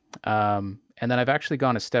that. And then I've actually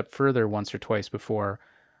gone a step further once or twice before,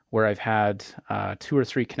 where I've had 2 or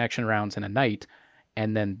 3 connection rounds in a night,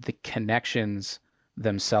 and then the connections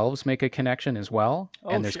themselves make a connection as well.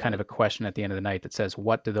 And there's kind of a question at the end of the night that says,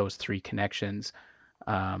 what do those 3 connections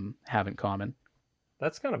have in common?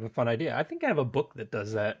 That's kind of a fun idea. I think I have a book that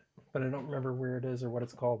does that, but I don't remember where it is or what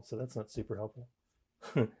it's called, so that's not super helpful.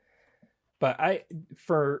 But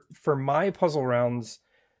for my puzzle rounds,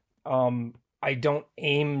 I don't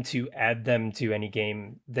aim to add them to any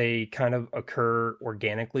game. They kind of occur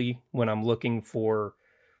organically when I'm looking for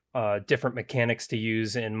different mechanics to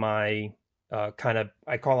use in my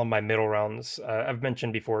I call them my middle rounds. I've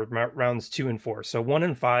mentioned before, rounds 2 and 4. So 1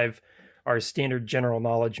 and 5 are standard general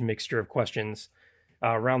knowledge mixture of questions.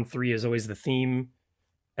 Round 3 is always the theme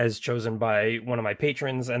as chosen by one of my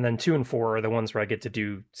patrons. And then 2 and 4 are the ones where I get to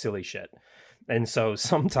do silly shit. And so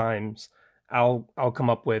sometimes I'll come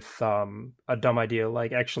up with a dumb idea.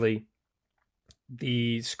 Like, actually,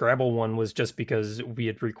 the Scrabble one was just because we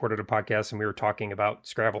had recorded a podcast and we were talking about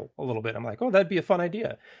Scrabble a little bit. I'm like, oh, that'd be a fun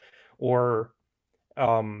idea. Or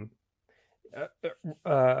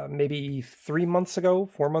maybe 4 months ago,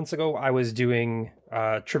 I was doing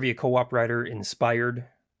Trivia Co-op Writer inspired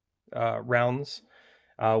rounds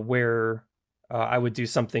where I would do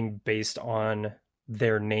something based on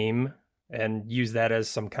their name and use that as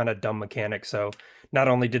some kind of dumb mechanic. So not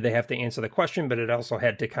only did they have to answer the question, but it also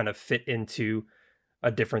had to kind of fit into a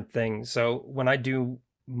different thing. So when I do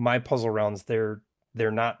my puzzle rounds, they're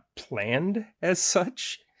not planned as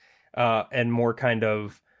such, and more kind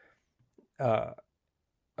of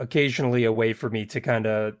occasionally a way for me to kind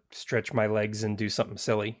of stretch my legs and do something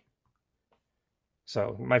silly.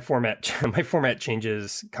 So my format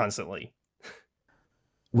changes constantly.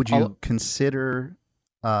 Would you consider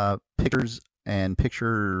pictures and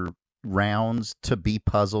picture rounds to be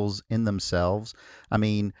puzzles in themselves? I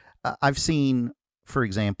mean, I've seen, for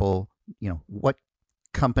example, what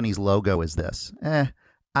company's logo is this?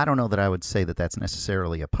 I don't know that I would say that that's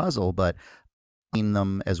necessarily a puzzle, but I've seen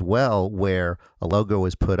them as well where a logo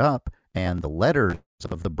is put up and the letters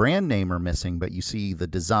of the brand name are missing, but you see the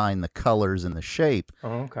design, the colors, and the shape.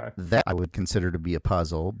 Oh, okay. That I would consider to be a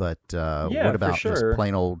puzzle, but what about sure. just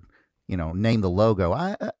plain old, name the logo?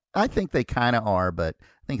 I think they kind of are, but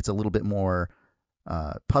I think it's a little bit more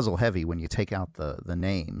puzzle heavy when you take out the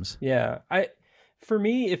names. Yeah, for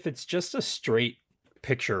me, if it's just a straight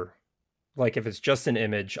picture, like if it's just an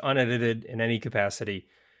image, unedited in any capacity,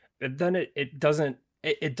 then it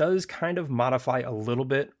does kind of modify a little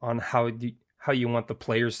bit on how you want the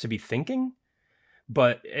players to be thinking,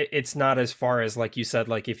 but it's not as far as, like you said,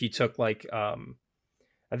 like if you took like I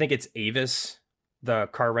think it's Avis, the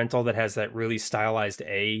car rental that has that really stylized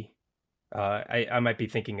A. I might be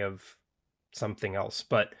thinking of something else,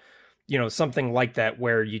 but something like that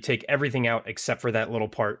where you take everything out except for that little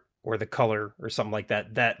part or the color or something like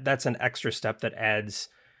that. That's an extra step that adds,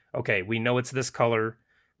 okay, we know it's this color.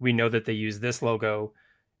 We know that they use this logo.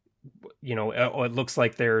 It looks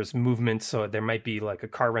like there's movement, so there might be like a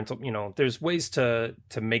car rental. There's ways to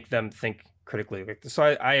make them think critically. So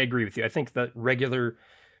I agree with you. I think that regular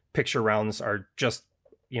picture rounds are just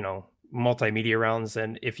multimedia rounds,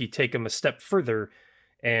 and if you take them a step further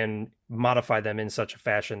and modify them in such a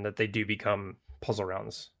fashion that they do become puzzle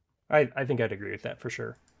rounds, I think I'd agree with that for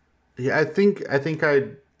sure. Yeah, I think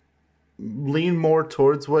I'd lean more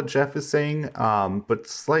towards what Jeff is saying, but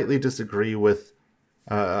slightly disagree with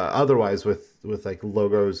otherwise with like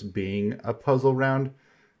logos being a puzzle round.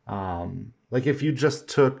 Like if you just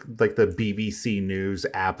took like the BBC News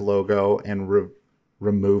app logo and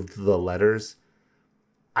removed the letters,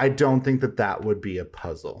 I don't think that would be a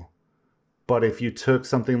puzzle. But if you took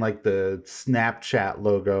something like the Snapchat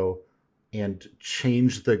logo and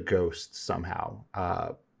changed the ghost somehow,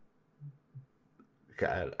 I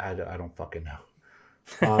don't fucking know.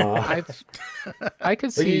 I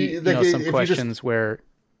could see some questions where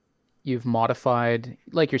you've modified,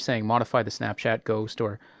 like you're saying, modify the Snapchat ghost,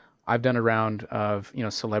 or I've done a round of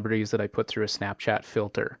celebrities that I put through a Snapchat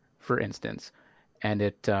filter, for instance, and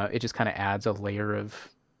it just kind of adds a layer of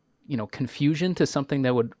confusion to something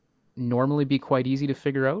that would normally be quite easy to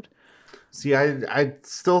figure out. See, I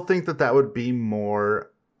still think that would be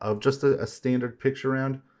more of just a standard picture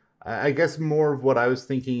round. I guess more of what I was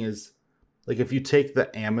thinking is, like, if you take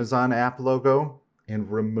the Amazon app logo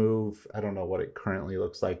and remove, I don't know what it currently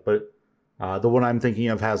looks like, but the one I'm thinking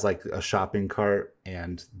of has like a shopping cart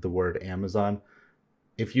and the word Amazon.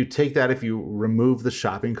 If you take that, if you remove the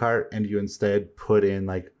shopping cart and you instead put in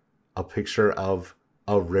like a picture of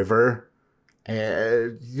a river,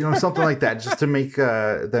 something like that, just to make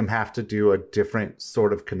them have to do a different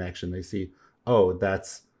sort of connection. They see, oh,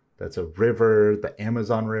 that's a river, the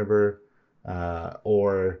Amazon River,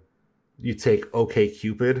 or you take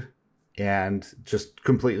OkCupid and just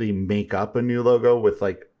completely make up a new logo with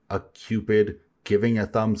like a Cupid giving a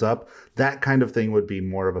thumbs up. That kind of thing would be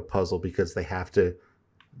more of a puzzle because they have to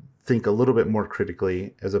think a little bit more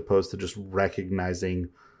critically as opposed to just recognizing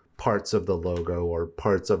parts of the logo or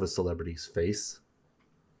parts of a celebrity's face.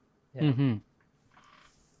 Yeah. Mm-hmm.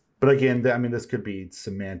 But again, I mean, this could be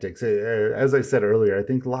semantics. As I said earlier, I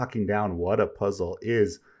think locking down what a puzzle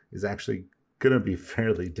is actually going to be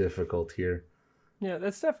fairly difficult here. Yeah,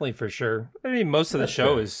 that's definitely for sure. I mean, most of the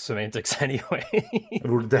show is semantics anyway.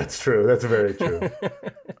 That's true. That's very true.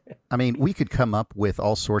 I mean, we could come up with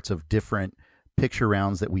all sorts of different picture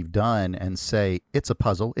rounds that we've done and say it's a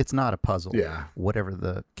puzzle, it's not a puzzle, whatever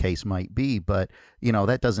the case might be. But,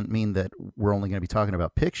 that doesn't mean that we're only going to be talking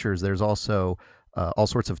about pictures. There's also all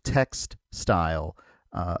sorts of text style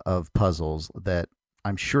of puzzles that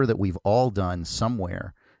I'm sure that we've all done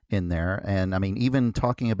somewhere in there. And I mean, even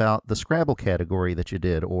talking about the Scrabble category that you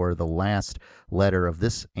did, or the last letter of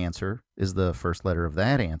this answer is the first letter of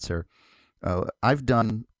that answer. I've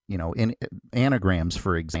done, in anagrams,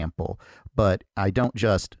 for example, but I don't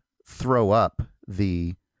just throw up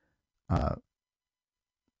the,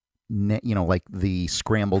 like the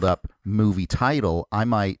scrambled up movie title. I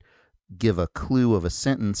might give a clue of a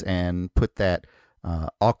sentence and put that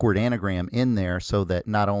awkward anagram in there so that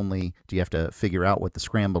not only do you have to figure out what the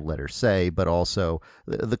scrambled letters say, but also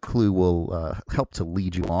the clue will help to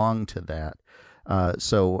lead you along to that.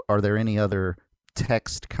 So are there any other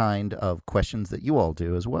text kind of questions that you all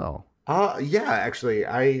do as well? Yeah, actually,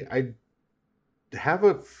 I have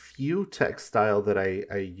a few text style that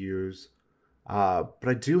I use, but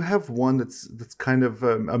I do have one that's kind of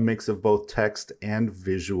a mix of both text and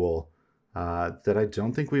visual that I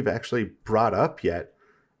don't think we've actually brought up yet,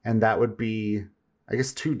 and that would be, I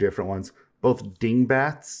guess, two different ones, both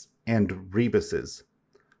dingbats and rebuses.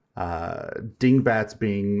 Dingbats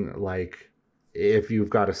being like if you've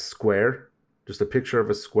got a square, just a picture of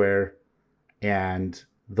a square, and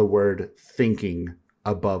the word thinking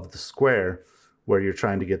above the square, where you're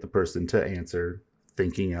trying to get the person to answer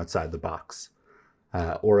thinking outside the box.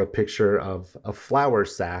 Or a picture of a flour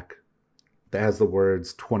sack that has the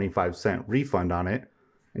words 25-cent refund on it,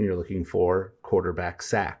 and you're looking for quarterback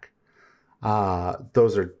sack.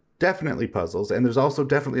 Those are definitely puzzles, and there's also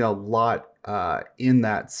definitely a lot in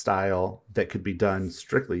that style that could be done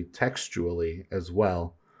strictly textually as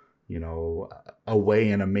well. You know,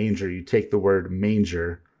 away in a manger, you take the word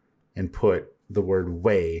manger and put the word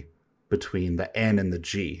way between the N and the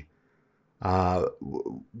G.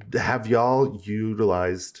 Have y'all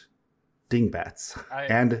utilized dingbats?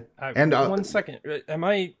 One second. Am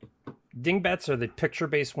I... Dingbats are the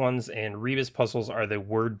picture-based ones, and Rebus puzzles are the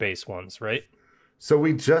word-based ones, right? So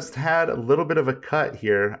we just had a little bit of a cut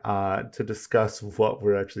here to discuss what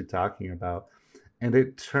we're actually talking about. And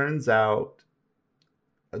it turns out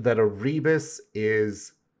that a rebus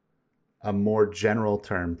is a more general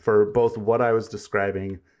term for both what I was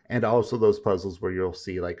describing and also those puzzles where you'll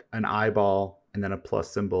see like an eyeball and then a plus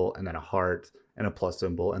symbol and then a heart and a plus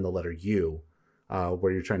symbol and the letter U,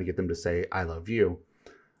 where you're trying to get them to say, I love you.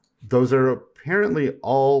 Those are apparently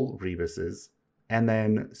all rebuses. And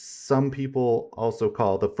then some people also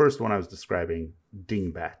call the first one I was describing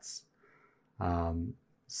dingbats.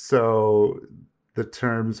 So the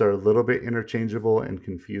terms are a little bit interchangeable and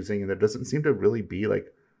confusing, and there doesn't seem to really be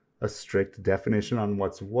like a strict definition on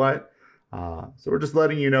what's what. So we're just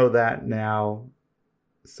letting you know that now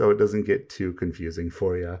so it doesn't get too confusing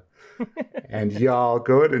for you. And y'all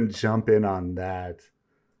go ahead and jump in on that.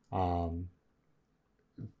 I've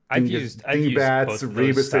used both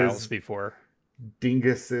those styles before.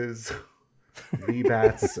 Dinguses,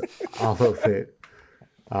 rebats, all of it.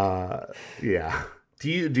 Yeah. Do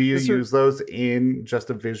you use those in just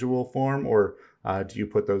a visual form, or do you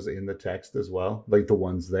put those in the text as well? Like the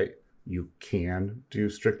ones that you can do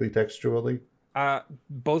strictly textually?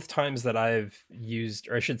 Both times that I've used,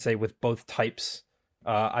 or I should say with both types,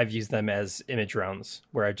 I've used them as image rounds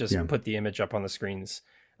where I just put the image up on the screens.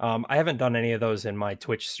 I haven't done any of those in my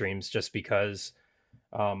Twitch streams just because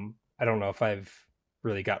I don't know if I've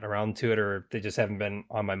really gotten around to it or they just haven't been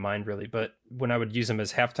on my mind really. But when I would use them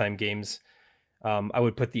as halftime games, I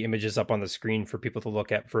would put the images up on the screen for people to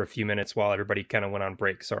look at for a few minutes while everybody kind of went on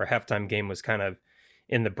break. So our halftime game was kind of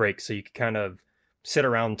in the break. So you could kind of sit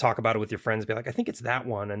around, talk about it with your friends, be like, I think it's that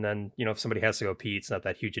one. And then, you know, if somebody has to go pee, it's not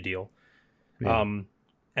that huge a deal. Yeah.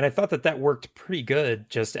 And I thought that worked pretty good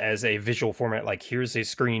just as a visual format. Like, here's a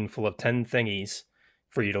screen full of 10 thingies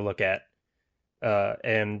for you to look at.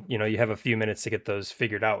 And, you know, you have a few minutes to get those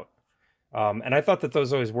figured out. And I thought that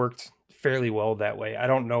those always worked fairly well that way. I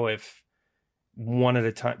don't know if one at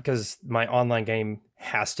a time, because my online game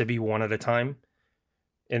has to be one at a time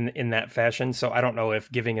in that fashion. So I don't know if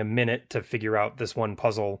giving a minute to figure out this one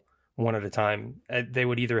puzzle one at a time, they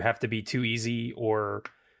would either have to be too easy or,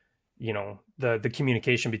 you know, the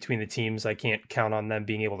communication between the teams, I can't count on them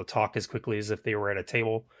being able to talk as quickly as if they were at a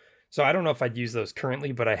table. So I don't know if I'd use those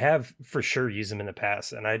currently, but I have for sure used them in the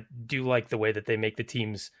past. And I do like the way that they make the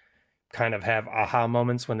teams kind of have aha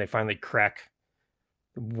moments when they finally crack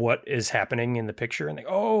what is happening in the picture and they,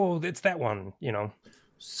 oh, it's that one, you know.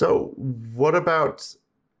 So what about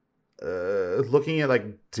looking at like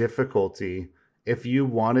difficulty? If you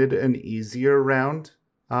wanted an easier round,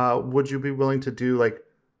 would you be willing to do like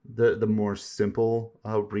the more simple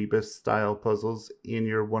rebus style puzzles in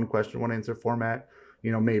your one question, one answer format?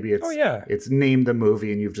 You know, maybe it's name the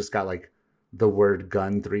movie and you've just got like the word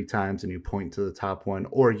gun 3 times and you point to the top one,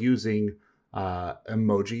 or using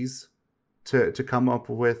emojis to come up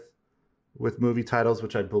with movie titles,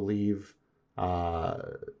 which I believe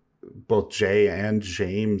both Jay and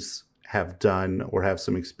James have done or have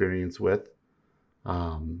some experience with.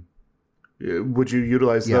 Would you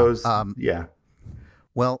utilize those? Yeah.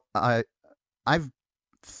 Well, I've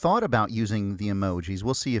thought about using the emojis.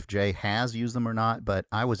 We'll see if Jay has used them or not, but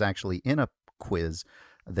I was actually in a quiz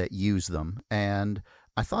that use them. And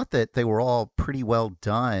I thought that they were all pretty well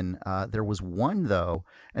done. There was one, though,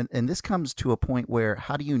 and this comes to a point where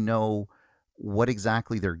how do you know what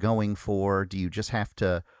exactly they're going for? Do you just have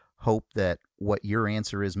to hope that what your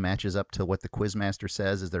answer is matches up to what the quizmaster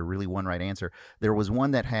says? Is there really one right answer? There was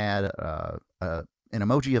one that had an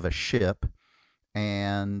emoji of a ship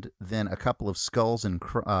and then a couple of skulls and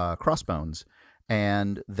crossbones.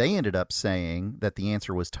 And they ended up saying that the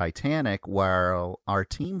answer was Titanic, while our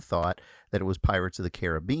team thought that it was Pirates of the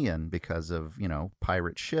Caribbean because of,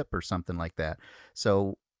 pirate ship or something like that.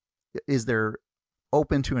 So is there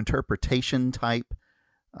open to interpretation type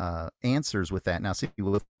answers with that? Now, see,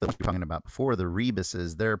 what we were talking about before, the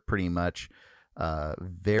rebuses, they're pretty much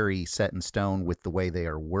very set in stone with the way they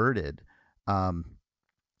are worded.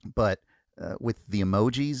 But with the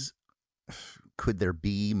emojis, could there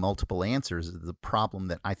be multiple answers? Is the problem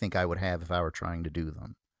that I think I would have if I were trying to do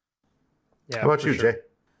them. Yeah. How about you, Jay?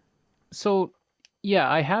 So, yeah,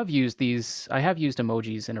 I have used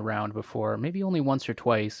emojis in a round before, maybe only once or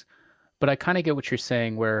twice, but I kind of get what you're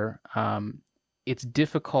saying where it's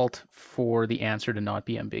difficult for the answer to not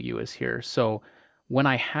be ambiguous here. So when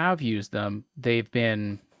I have used them, they've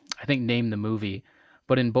been, I think, name the movie,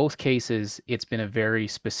 but in both cases, it's been a very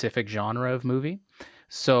specific genre of movie.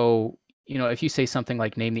 So, if you say something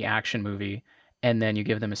like name the action movie, and then you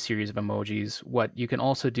give them a series of emojis, what you can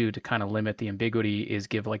also do to kind of limit the ambiguity is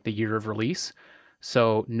give like the year of release.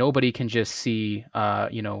 So nobody can just see,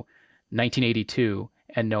 1982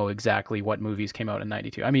 and know exactly what movies came out in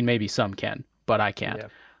 92. I mean, maybe some can, but I can't.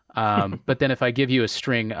 Yeah. But then if I give you a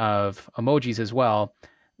string of emojis as well,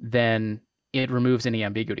 then it removes any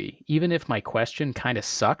ambiguity. Even if my question kind of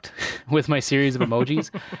sucked with my series of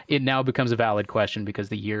emojis, it now becomes a valid question because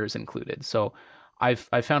the year is included. So I've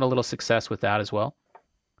found a little success with that as well.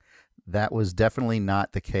 That was definitely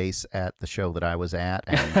not the case at the show that I was at.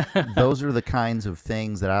 And those are the kinds of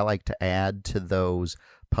things that I like to add to those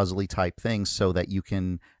puzzly type things so that you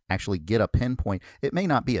can actually get a pinpoint. It may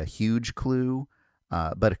not be a huge clue,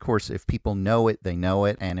 but of course, if people know it, they know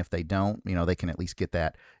it. And if they don't, they can at least get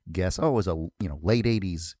that guess. Oh, it was a, late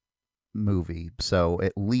 80s movie. So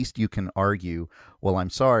at least you can argue, well, I'm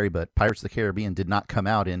sorry, but Pirates of the Caribbean did not come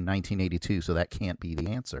out in 1982. So that can't be the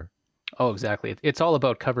answer. Oh, exactly. It's all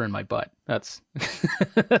about covering my butt. That's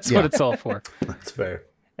what it's all for. That's fair.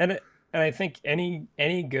 And I think any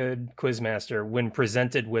good quizmaster, when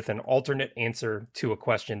presented with an alternate answer to a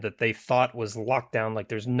question that they thought was locked down, like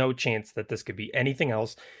there's no chance that this could be anything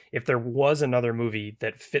else, if there was another movie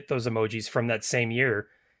that fit those emojis from that same year,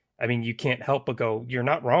 I mean, you can't help but go, you're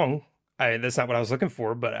not wrong. That's not what I was looking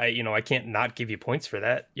for, but I can't not give you points for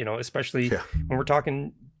that, especially when we're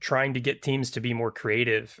trying to get teams to be more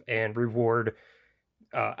creative and reward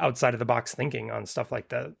outside of the box thinking on stuff like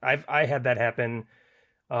that. I had that happen.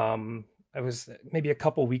 I was maybe a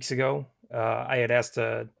couple weeks ago. I had asked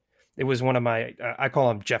it was one of my, I call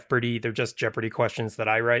them Jeopardy. They're just Jeopardy questions that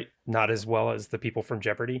I write, not as well as the people from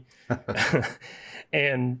Jeopardy.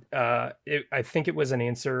 And I think it was an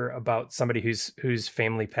answer about somebody whose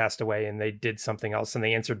family passed away and they did something else and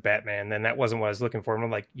they answered Batman. And that wasn't what I was looking for. And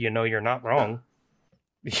I'm like, you're not wrong.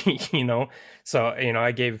 So,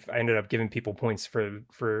 I ended up giving people points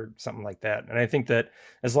for something like that. And I think that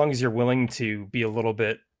as long as you're willing to be a little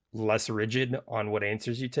bit less rigid on what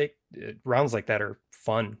answers you take, rounds like that are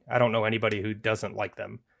fun. I don't know anybody who doesn't like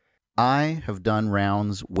them. I have done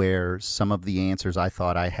rounds where some of the answers I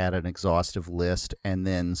thought I had an exhaustive list, and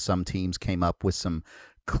then some teams came up with some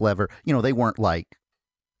clever, they weren't like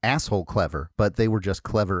asshole clever, but they were just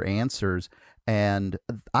clever answers. And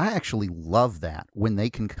I actually love that when they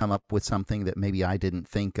can come up with something that maybe I didn't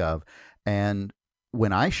think of. And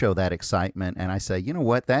when I show that excitement and I say, you know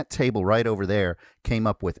what, that table right over there came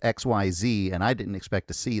up with XYZ and I didn't expect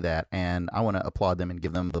to see that, and I want to applaud them and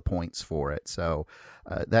give them the points for it. So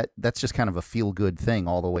that's just kind of a feel-good thing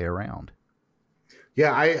all the way around.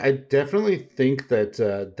 Yeah, I definitely think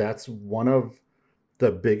that that's one of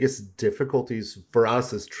the biggest difficulties for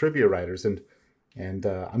us as trivia writers. And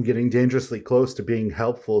I'm getting dangerously close to being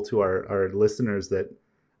helpful to our listeners that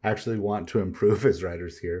actually want to improve as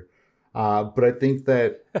writers here. But I think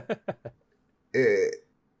that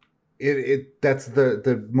that's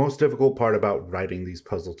the most difficult part about writing these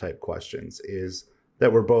puzzle type questions is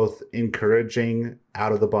that we're both encouraging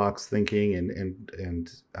out of the box thinking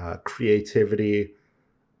and creativity,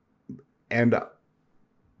 and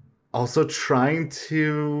also trying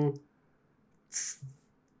to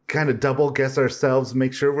kind of double guess ourselves,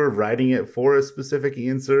 make sure we're writing it for a specific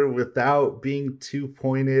answer without being too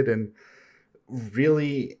pointed and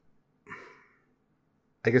really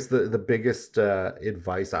I guess the biggest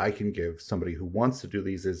advice I can give somebody who wants to do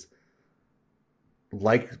these is,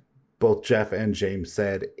 like both Jeff and James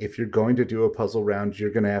said, if you're going to do a puzzle round, you're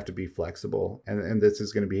going to have to be flexible. And this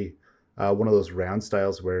is going to be one of those round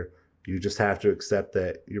styles where you just have to accept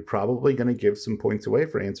that you're probably going to give some points away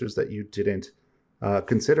for answers that you didn't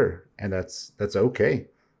consider. And that's okay.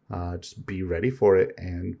 Just be ready for it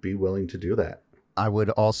and be willing to do that. I would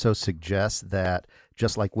also suggest that,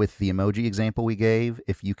 just like with the emoji example we gave,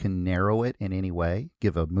 if you can narrow it in any way,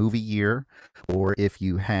 give a movie year, or if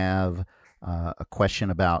you have a question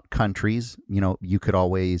about countries, you could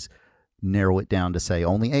always narrow it down to say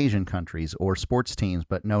only Asian countries or sports teams,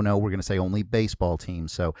 but no, we're going to say only baseball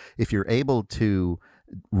teams. So if you're able to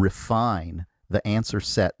refine the answer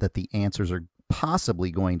set that the answers are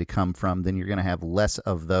possibly going to come from, then you're going to have less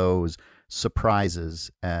of those surprises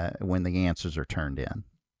when the answers are turned in.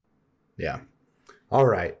 Yeah. All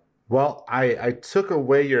right. Well, I took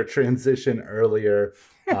away your transition earlier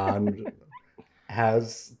on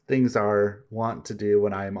as things are wont to do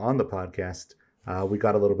when I am on the podcast. We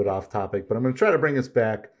got a little bit off topic, but I'm going to try to bring us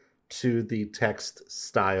back to the text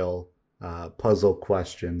style puzzle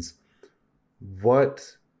questions.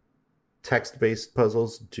 What text-based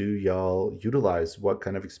puzzles do y'all utilize? What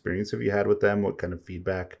kind of experience have you had with them? What kind of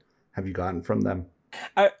feedback have you gotten from them?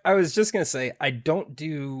 I was just going to say, I don't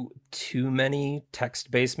do too many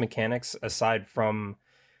text-based mechanics aside from,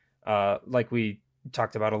 like we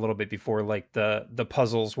talked about a little bit before, like the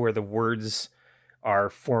puzzles where the words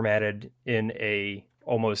are formatted in a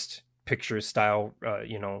almost picture style,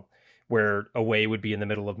 where away would be in the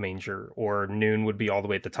middle of manger, or noon would be all the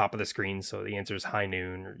way at the top of the screen. So the answer is high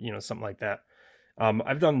noon, or, something like that.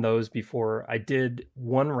 I've done those before. I did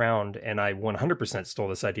one round and I 100% stole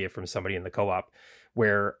this idea from somebody in the co-op,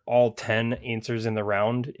 where all 10 answers in the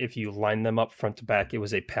round, if you line them up front to back, it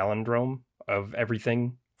was a palindrome of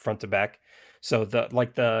everything front to back. So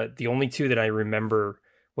the only two that I remember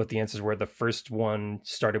what the answers were, the first one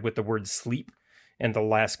started with the word sleep, and the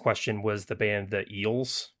last question was the band The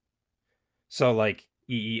Eels. So like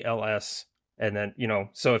EELS. And then,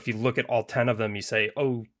 so if you look at all 10 of them, you say,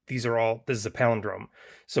 oh, this is a palindrome.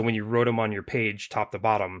 So when you wrote them on your page, top to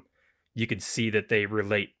bottom, you could see that they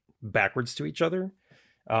relate backwards to each other.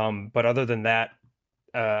 But other than that,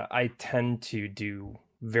 I tend to do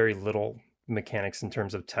very little mechanics in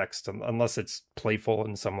terms of text, unless it's playful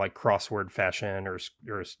in some like crossword fashion or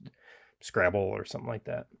Scrabble or something like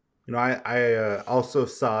that. I also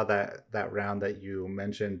saw that round that you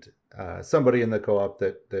mentioned, somebody in the co-op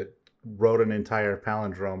that wrote an entire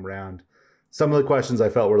palindrome round. Some of the questions I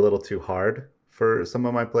felt were a little too hard for some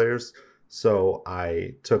of my players, so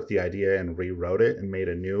I took the idea and rewrote it and made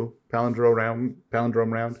a new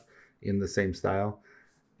palindrome round in the same style.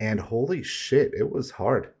 And holy shit, it was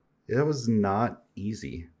hard. It was not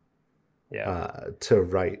easy to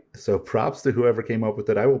write. So props to whoever came up with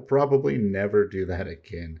it. I will probably never do that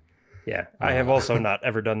again. Yeah, I have also not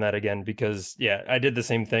ever done that again because, I did the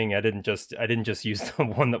same thing. I didn't just use the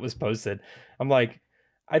one that was posted. I'm like,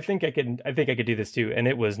 I think I could do this too, and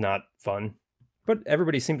it was not fun, but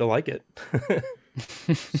everybody seemed to like it.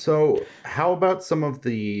 So, how about some of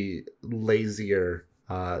the lazier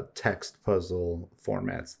text puzzle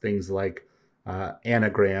formats? Things like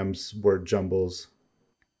anagrams, word jumbles.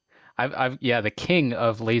 I've the king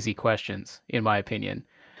of lazy questions, in my opinion.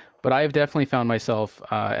 But I have definitely found myself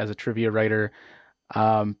as a trivia writer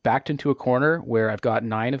backed into a corner where I've got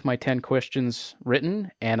 9 of my 10 questions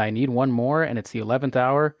written and I need one more, and it's the 11th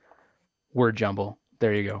hour. Word jumble.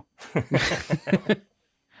 There you go.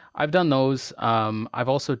 I've done those. I've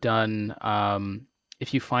also done,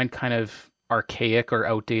 if you find kind of archaic or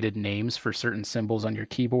outdated names for certain symbols on your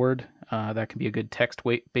keyboard, that can be a good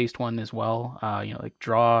text-based one as well. Like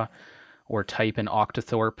draw or type in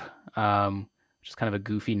Octothorpe, which is kind of a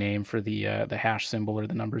goofy name for the hash symbol or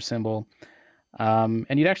the number symbol. And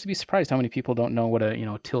you'd actually be surprised how many people don't know what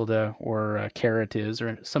a tilde or a caret is,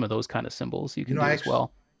 or some of those kind of symbols you can do as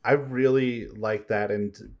well. I really like that.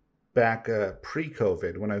 And back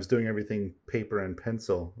pre-COVID, when I was doing everything paper and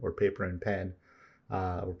pencil or paper and pen,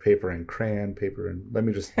 or paper and crayon, let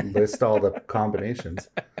me just list all the combinations.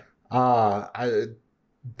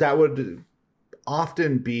 That would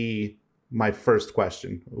often be my first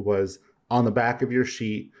question, was on the back of your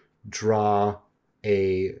sheet, draw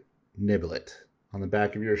a niblet. On the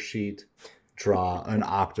back of your sheet, draw an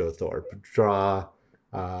octothorpe, draw,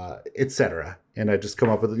 etc. And I just come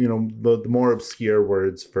up with, the more obscure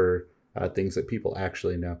words for things that people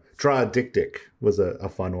actually know. Draw a dictic was a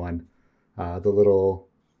fun one. The little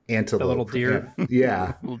antelope. The little deer.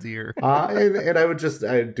 Yeah. Little deer. And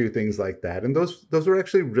I do things like that. And those were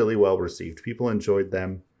actually really well received. People enjoyed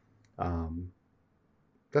them.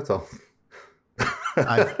 That's all.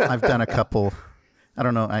 I've done a couple. I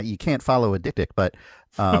don't know. You can't follow a dick, but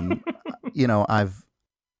you know,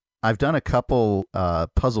 I've done a couple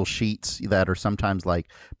puzzle sheets that are sometimes like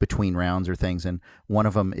between rounds or things, and one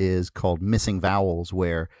of them is called Missing Vowels,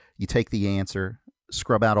 where you take the answer,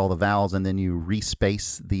 scrub out all the vowels, and then you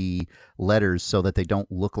respace the letters so that they don't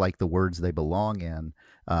look like the words they belong in.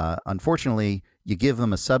 Unfortunately, you give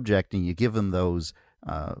them a subject and you give them those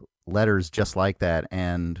letters just like that,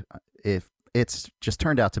 and if it's just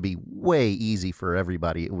turned out to be way easy for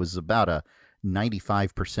everybody. It was about a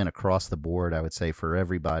 95% across the board, I would say, for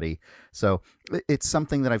everybody. So it's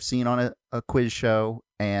something that I've seen on a quiz show,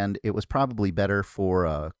 and it was probably better for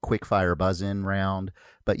a quick fire buzz-in round.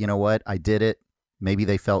 But you know what? I did it. Maybe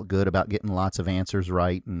they felt good about getting lots of answers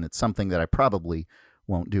right, and it's something that I probably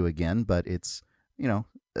won't do again. But it's, you know,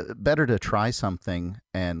 better to try something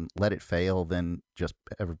and let it fail than just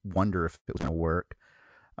ever wonder if it was going to work.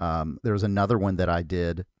 There was another one that I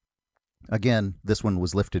did. Again, this one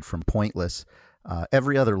was lifted from Pointless.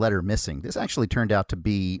 Every other letter missing. This actually turned out to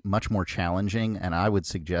be much more challenging, and I would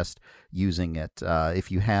suggest using it. If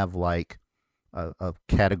you have like a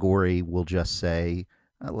category, we'll just say,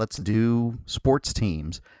 let's do sports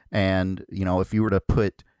teams. And, you know, if you were to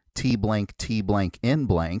put T blank in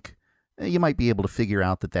blank, you might be able to figure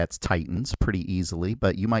out that that's Titans pretty easily,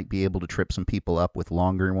 but you might be able to trip some people up with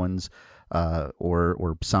longer ones,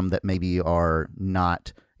 or some that maybe are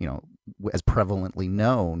not, you know, as prevalently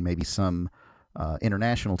known, maybe some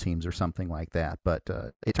international teams or something like that. But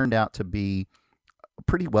it turned out to be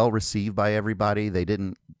pretty well received by everybody. They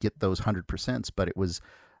didn't get those 100%, but it was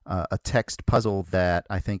a text puzzle that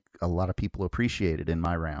I think a lot of people appreciated in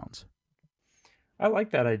my rounds. I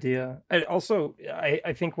like that idea.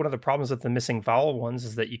 I think one of the problems with the missing vowel ones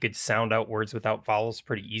is that you could sound out words without vowels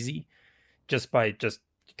pretty easy just by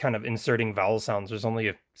kind of inserting vowel sounds. There's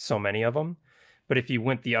only so many of them. But if you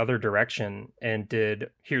went the other direction and did,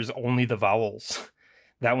 here's only the vowels,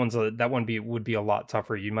 that one would be a lot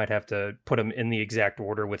tougher. You might have to put them in the exact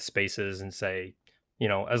order with spaces and say, you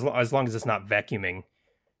know, as long as it's not vacuuming,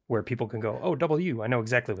 where people can go, oh, W, I know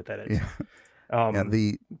exactly what that is. Yeah.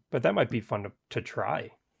 But that might be fun to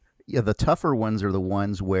try. Yeah, the tougher ones are the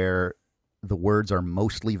ones where the words are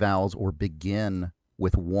mostly vowels or begin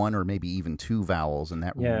with one or maybe even two vowels, and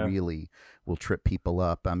that really will trip people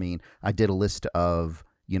up. I mean, I did a list of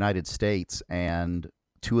United States, and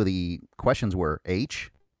two of the questions were H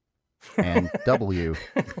and W,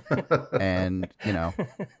 and, you know,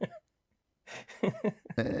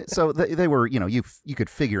 so they were, you know, you could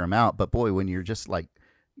figure them out, but boy, when you're just like,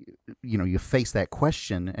 you know, you face that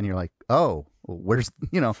question and you're like, oh, well, where's,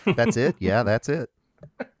 you know, that's it. Yeah, that's it.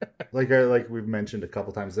 Like we've mentioned a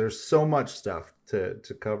couple times, there's so much stuff to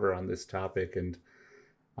cover on this topic, and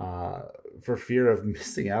for fear of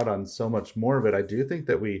missing out on so much more of it, I do think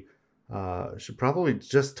that we should probably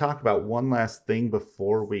just talk about one last thing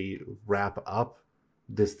before we wrap up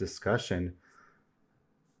this discussion.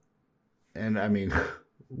 And I mean,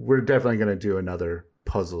 we're definitely going to do another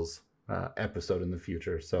puzzles episode in the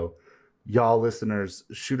future. So y'all listeners,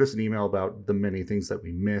 shoot us an email about the many things that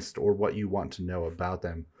we missed or what you want to know about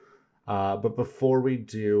them. But before we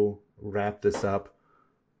do wrap this up,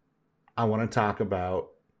 I want to talk about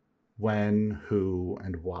when, who,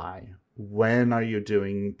 and why. When are you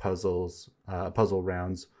doing puzzles, puzzle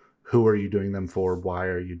rounds? Who are you doing them for? Why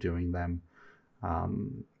are you doing them?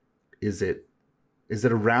 Is it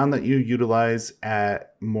a round that you utilize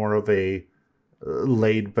at more of a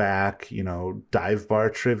laid back, you know, dive bar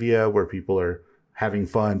trivia where people are having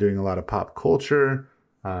fun doing a lot of pop culture?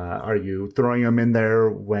 Are you throwing them in there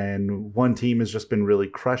when one team has just been really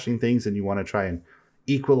crushing things and you want to try and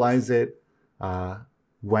equalize it?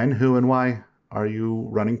 When, who, and why are you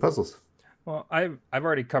running puzzles? Well, I've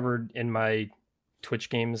already covered in my Twitch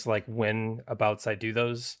games, like when abouts I do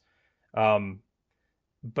those.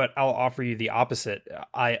 But I'll offer you the opposite.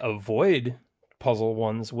 I avoid puzzle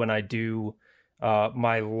ones when I do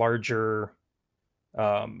my larger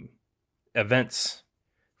events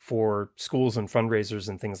for schools and fundraisers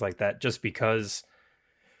and things like that, just because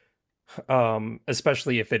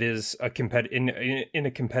especially if it is in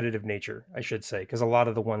a competitive nature, I should say, because a lot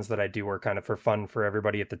of the ones that I do are kind of for fun for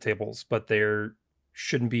everybody at the tables, but there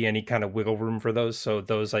shouldn't be any kind of wiggle room for those. So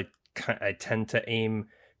those I tend to aim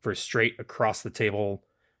for straight across the table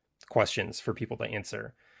questions for people to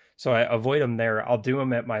answer. So I avoid them there. I'll do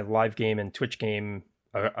them at my live game and Twitch game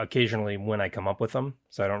occasionally when I come up with them.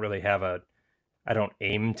 So I don't really have a I don't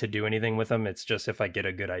aim to do anything with them. It's just if I get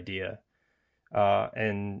a good idea.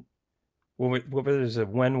 And what was it?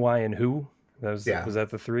 When, why, and who? Was that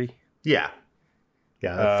the 3? Yeah.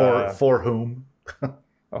 For whom?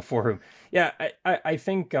 For whom? Yeah, I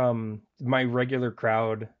think my regular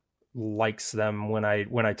crowd likes them when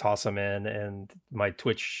I toss them in, and my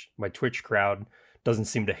Twitch crowd doesn't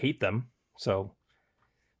seem to hate them. So,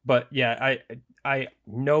 but yeah, I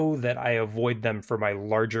know that I avoid them for my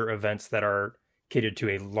larger events that are catered to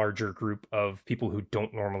a larger group of people who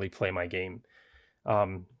don't normally play my game.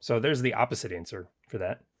 So there's the opposite answer for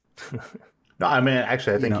that. No, I mean,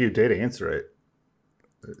 actually, I think you did answer it.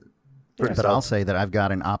 But I'll say that I've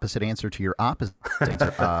got an opposite answer to your opposite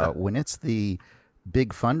answer. When it's the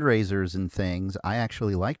big fundraisers and things, I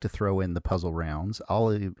actually like to throw in the puzzle rounds.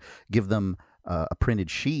 I'll give them a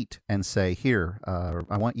printed sheet and say, here,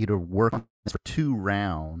 I want you to work on this for 2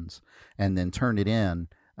 rounds and then turn it in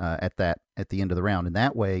at the end of the round. And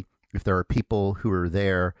that way, if there are people who are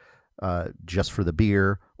there just for the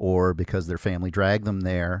beer or because their family dragged them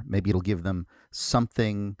there, maybe it'll give them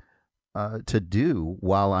something to do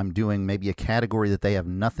while I'm doing maybe a category that they have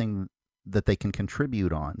nothing that they can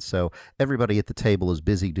contribute on. So everybody at the table is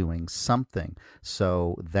busy doing something.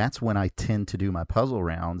 So that's when I tend to do my puzzle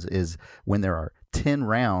rounds, is when there are 10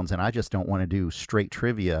 rounds and I just don't want to do straight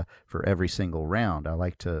trivia for every single round. I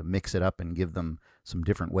like to mix it up and give them some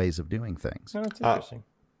different ways of doing things. Oh, that's interesting.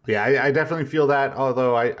 Yeah, I definitely feel that,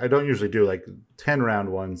 although I don't usually do like 10 round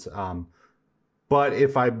ones. But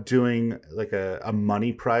if I'm doing like a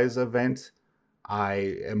money prize event,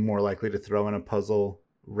 I am more likely to throw in a puzzle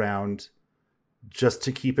round just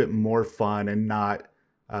to keep it more fun and not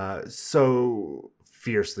so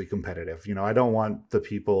fiercely competitive. You know, I don't want the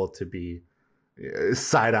people to be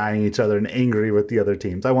side-eyeing each other and angry with the other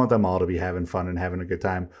teams. I want them all to be having fun and having a good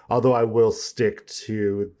time. Although I will stick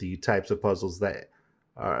to the types of puzzles that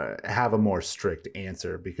have a more strict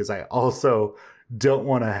answer, because I also don't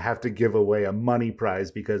want to have to give away a money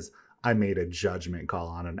prize because I made a judgment call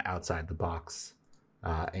on an outside the box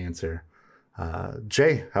answer.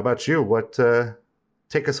 Jay, how about you? What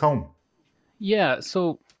take us home? Yeah,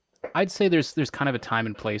 so I'd say there's kind of a time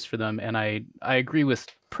and place for them, and I agree with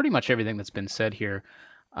pretty much everything that's been said here.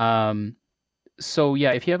 So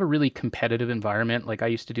yeah, if you have a really competitive environment, like I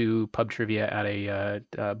used to do pub trivia at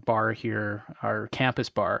a bar here, our campus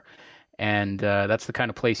bar, and that's the kind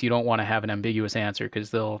of place you don't want to have an ambiguous answer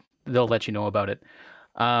because they'll let you know about it.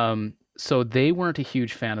 So they weren't a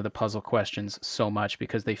huge fan of the puzzle questions so much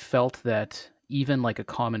because they felt that even like a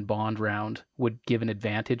common bond round would give an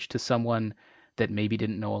advantage to someone that maybe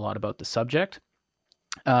didn't know a lot about the subject.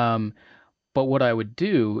 But what I would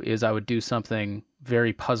do is I would do something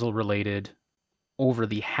very puzzle related over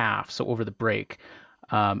the half, so over the break.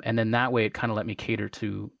 And then that way it kind of let me cater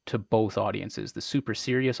to both audiences, the super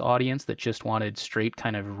serious audience that just wanted straight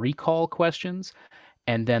kind of recall questions,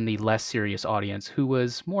 and then the less serious audience who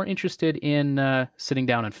was more interested in sitting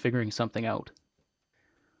down and figuring something out.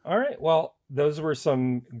 All right. Well, those were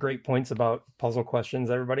some great points about puzzle questions,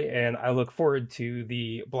 everybody. And I look forward to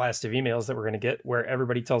the blast of emails that we're going to get where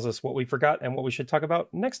everybody tells us what we forgot and what we should talk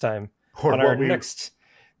about next time or on our next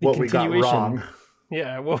what we got wrong.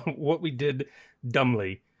 Yeah, what we did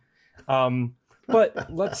dumbly. But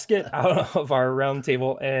let's get out of our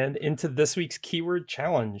roundtable and into this week's keyword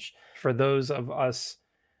challenge. For those of us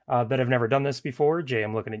that have never done this before, Jay,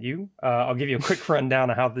 I'm looking at you. I'll give you a quick rundown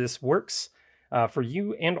of how this works for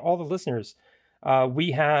you and all the listeners.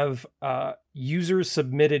 We have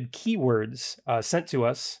user-submitted keywords sent to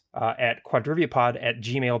us at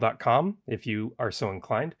quadriviapod@gmail.com, if you are so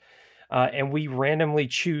inclined. And we randomly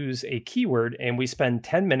choose a keyword, and we spend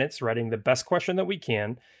 10 minutes writing the best question that we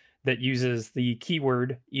can that uses the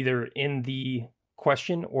keyword either in the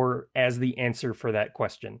question or as the answer for that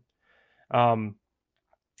question. And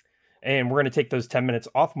we're going to take those 10 minutes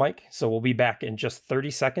off mic, so we'll be back in just 30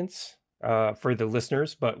 seconds for the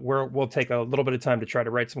listeners, but we'll take a little bit of time to try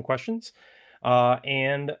to write some questions.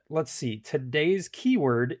 And let's see, today's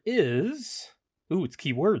keyword is, it's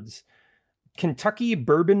keywords. Kentucky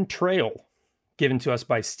Bourbon Trail, given to us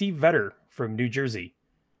by Steve Vetter from New Jersey.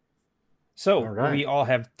 So we all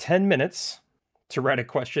have 10 minutes to write a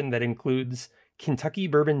question that includes Kentucky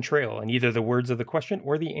Bourbon Trail and either the words of the question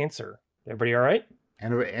or the answer. Everybody all right?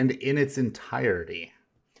 And in its entirety.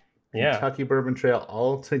 Yeah. Kentucky Bourbon Trail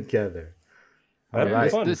all together. All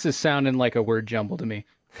right. This is sounding like a word jumble to me.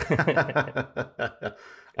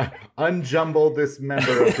 Unjumble this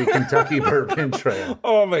member of the Kentucky Bourbon Trail.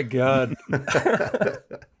 Oh my God.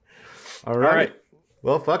 All right.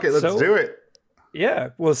 Well, fuck it. Let's do it. Yeah,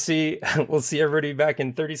 we'll see everybody back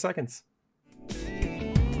in 30 seconds.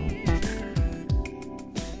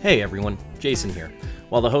 Hey everyone, Jason here.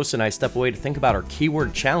 While the host and I step away to think about our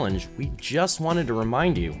keyword challenge, we just wanted to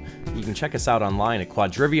remind you can check us out online at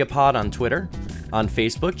Quadrivia Pod on Twitter. On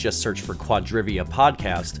Facebook, just search for Quadrivia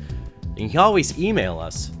Podcast. And you can always email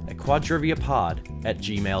us at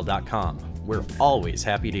quadriviapod@gmail.com. We're always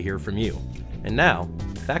happy to hear from you. And now,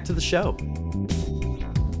 back to the show.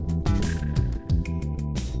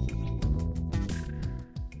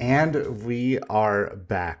 And we are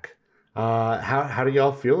back. How do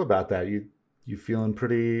y'all feel about that? You feeling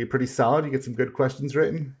pretty solid? You get some good questions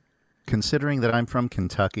written? Considering that I'm from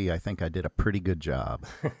Kentucky, I think I did a pretty good job.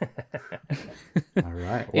 All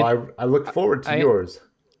right. Well, I look forward to yours.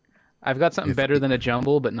 I've got something better than a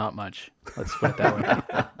jumble, but not much. Let's put it that way.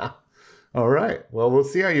 All right. Well, we'll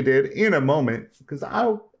see how you did in a moment, because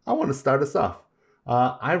I want to start us off.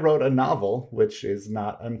 I wrote a novel, which is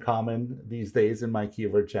not uncommon these days in my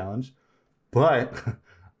keyword challenge, but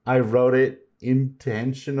I wrote it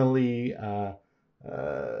intentionally,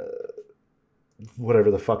 whatever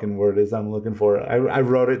the fucking word is I'm looking for. I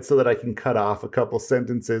wrote it so that I can cut off a couple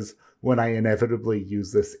sentences when I inevitably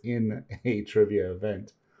use this in a trivia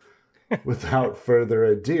event. Without further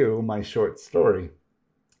ado, my short story.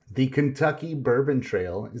 The Kentucky Bourbon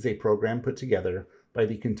Trail is a program put together by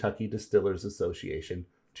the Kentucky Distillers Association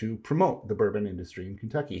to promote the bourbon industry in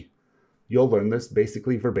Kentucky. You'll learn this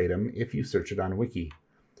basically verbatim if you search it on Wiki.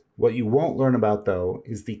 What you won't learn about, though,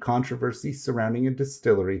 is the controversy surrounding a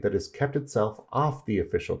distillery that has kept itself off the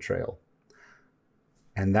official trail.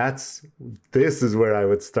 And this is where I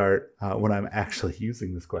would start when I'm actually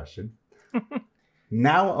using this question.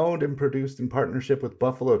 Now owned and produced in partnership with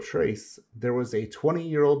Buffalo Trace, there was a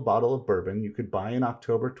 20-year-old bottle of bourbon you could buy in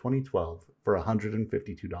October 2012 for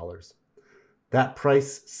 $152. That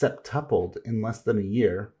price septupled in less than a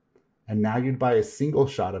year, and now you'd buy a single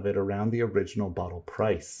shot of it around the original bottle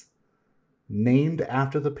price. Named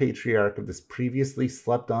after the patriarch of this previously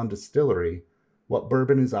slept-on distillery, what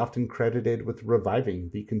bourbon is often credited with reviving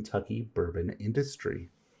the Kentucky bourbon industry?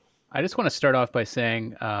 I just want to start off by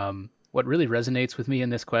saying what really resonates with me in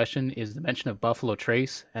this question is the mention of Buffalo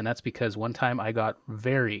Trace, and that's because one time I got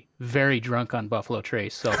very, very drunk on Buffalo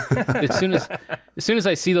Trace. So as soon as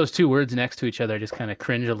I see those two words next to each other, I just kind of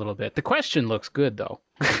cringe a little bit. The question looks good, though.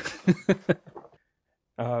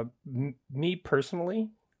 Me personally,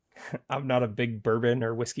 I'm not a big bourbon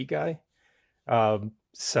or whiskey guy.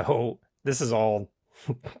 So this is all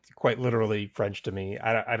quite literally French to me.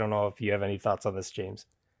 I don't know if you have any thoughts on this, James.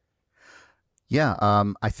 Yeah,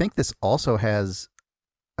 I think this also has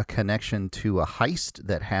a connection to a heist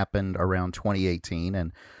that happened around 2018.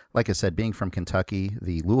 And like I said, being from Kentucky,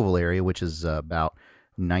 the Louisville area, which is about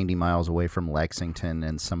 90 miles away from Lexington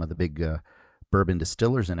and some of the big bourbon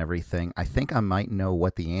distillers and everything, I think I might know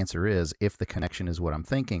what the answer is if the connection is what I'm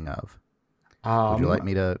thinking of. Would you like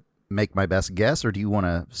me to make my best guess, or do you want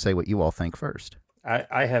to say what you all think first?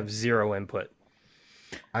 I have zero input.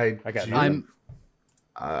 I got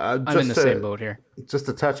I'm in the same boat here. Just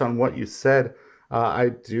to touch on what you said, I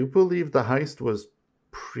do believe the heist was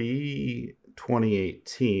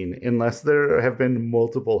pre-2018, unless there have been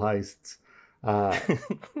multiple heists.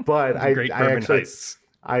 But I actually, heists.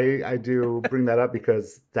 I do bring that up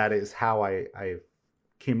because that is how I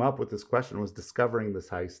came up with this question, was discovering this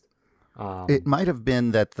heist. It might have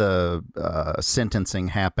been that the sentencing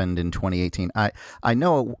happened in 2018. I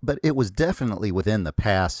know, but it was definitely within the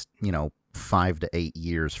past, 5 to 8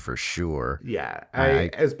 years for sure. Yeah,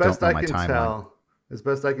 as best I can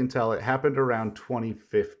tell, it happened around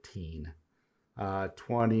 2015,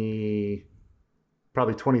 probably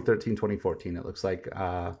 2013, 2014. It looks like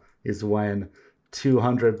is when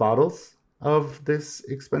 200 bottles of this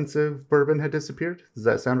expensive bourbon had disappeared. Does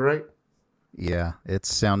that sound right? Yeah, it's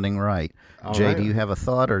sounding right. All Jay, right. do you have a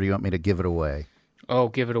thought, or do you want me to give it away? Oh,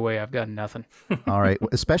 give it away. I've got nothing. All right.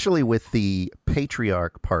 Especially with the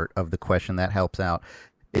patriarch part of the question, that helps out.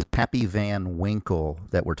 Is Pappy Van Winkle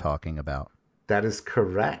that we're talking about? That is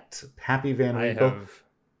correct. Pappy Van I Winkle. have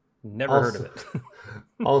never heard of it.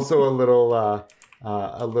 Also a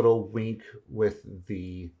little wink with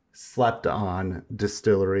the slept-on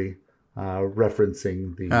distillery,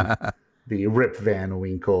 referencing the Rip Van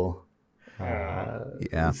Winkle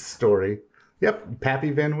story. Yep,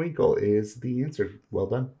 Pappy Van Winkle is the answer. Well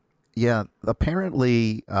done. Yeah,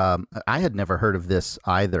 apparently I had never heard of this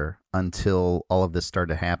either until all of this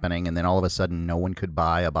started happening, and then all of a sudden no one could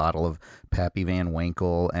buy a bottle of Pappy Van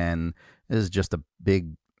Winkle, and it was just a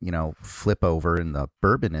big, flip over in the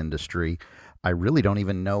bourbon industry. I really don't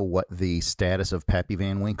even know what the status of Pappy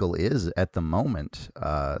Van Winkle is at the moment.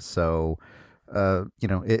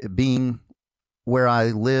 It being where I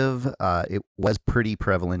live, it was pretty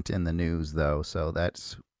prevalent in the news, though, so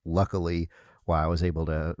that's luckily why I was able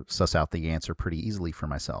to suss out the answer pretty easily for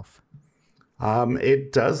myself.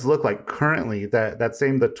 It does look like currently that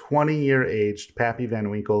same the 20-year aged Pappy Van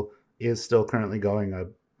Winkle is still currently going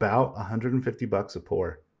about $150 a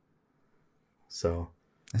pour. So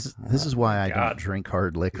this is why I don't drink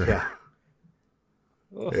hard liquor. Yeah,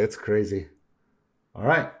 it's crazy. All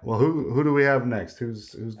right. Well, who do we have next?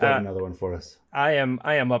 Who's got another one for us? I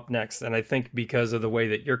am up next, and I think because of the way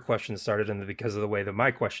that your question started and because of the way that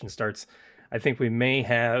my question starts, I think we may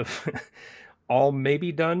have all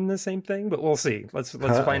maybe done the same thing, but we'll see. Let's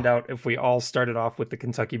find out if we all started off with the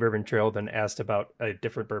Kentucky Bourbon Trail, then asked about a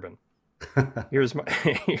different bourbon. Here is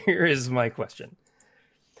my question.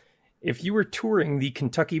 If you were touring the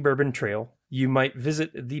Kentucky Bourbon Trail, you might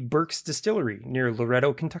visit the Burke's Distillery near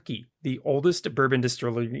Loretto, Kentucky, the oldest bourbon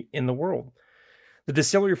distillery in the world. The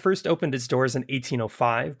distillery first opened its doors in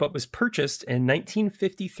 1805, but was purchased in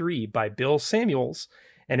 1953 by Bill Samuels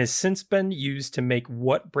and has since been used to make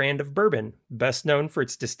what brand of bourbon, best known for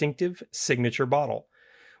its distinctive signature bottle.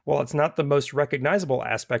 While it's not the most recognizable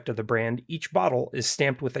aspect of the brand, each bottle is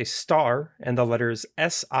stamped with a star and the letters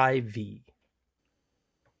SIV.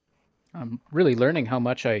 I'm really learning how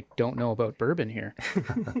much I don't know about bourbon here.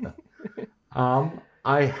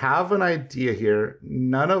 I have an idea here.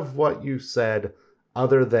 None of what you said,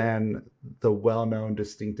 other than the well-known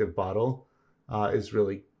distinctive bottle, is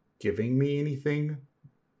really giving me anything.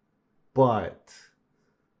 But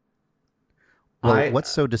what's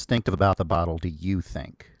so distinctive about the bottle, do you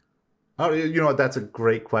think? Oh, you know what? That's a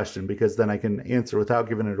great question, because then I can answer without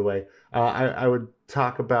giving it away. I would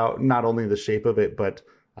talk about not only the shape of it, but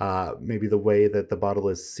maybe the way that the bottle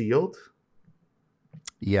is sealed.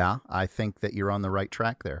 Yeah, I think that you're on the right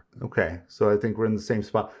track there. Okay, so I think we're in the same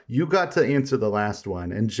spot. You got to answer the last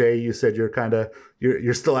one, and Jay, you said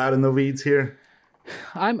you're still out in the weeds here.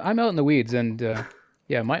 I'm out in the weeds, and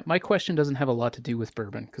yeah, my question doesn't have a lot to do with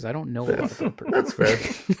bourbon because I don't know a lot about bourbon. That's fair.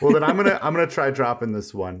 Well, then I'm gonna try dropping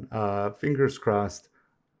this one. Fingers crossed.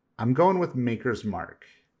 I'm going with Maker's Mark.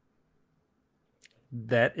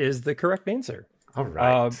 That is the correct answer. All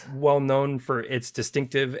right. Well known for its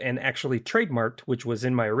distinctive and actually trademarked, which was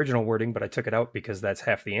in my original wording, but I took it out because that's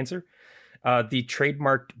half the answer. The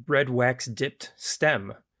trademarked red wax dipped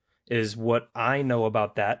stem is what I know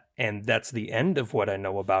about that, and that's the end of what I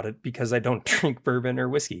know about it because I don't drink bourbon or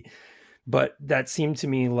whiskey. But that seemed to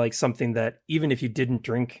me like something that even if you didn't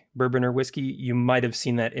drink bourbon or whiskey, you might have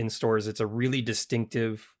seen that in stores. It's a really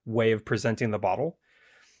distinctive way of presenting the bottle.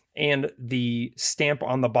 And the stamp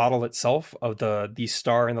on the bottle itself of the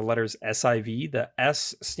star and the letters SIV, the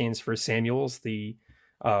S stands for Samuels, the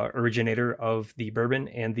originator of the bourbon,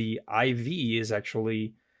 and the IV is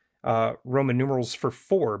actually Roman numerals for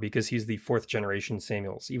 4 because he's the 4th generation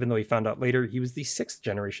Samuels, even though he found out later he was the 6th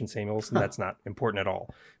generation Samuels, and that's not important at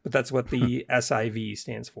all. But that's what the SIV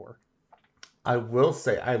stands for. I will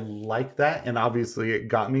say I like that, and obviously it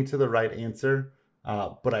got me to the right answer,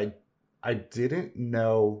 but I didn't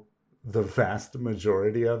know the vast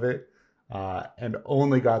majority of it, and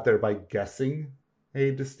only got there by guessing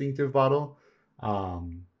a distinctive bottle.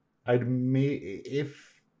 If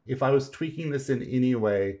I was tweaking this in any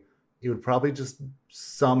way, it would probably just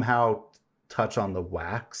somehow touch on the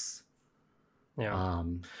wax. Yeah.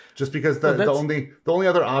 Just because the only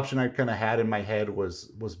other option I kind of had in my head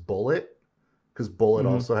was Bulleit, because Bulleit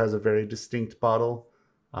also has a very distinct bottle.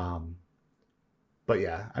 But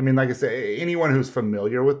yeah, I mean, like I say, anyone who's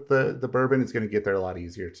familiar with the bourbon is going to get there a lot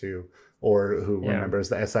easier too, or who remembers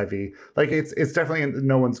the SIV. Like it's definitely,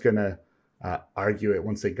 no one's going to argue it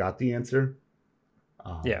once they got the answer.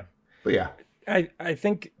 Yeah. But yeah, I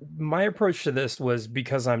think my approach to this was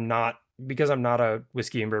because I'm not a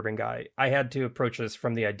whiskey and bourbon guy. I had to approach this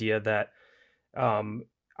from the idea that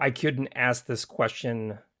I couldn't ask this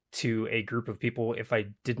question to a group of people if I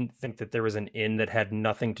didn't think that there was an in that had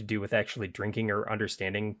nothing to do with actually drinking or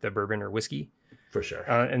understanding the bourbon or whiskey. For sure.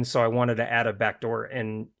 And so I wanted to add a backdoor,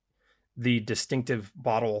 and the distinctive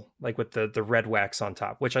bottle, like with the red wax on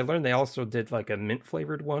top, which I learned they also did like a mint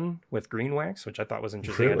flavored one with green wax, which I thought was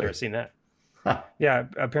interesting. Really? I'd never seen that. Huh. Yeah,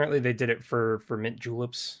 apparently they did it for mint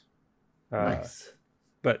juleps. Nice.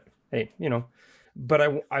 But hey, but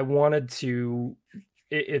I wanted to.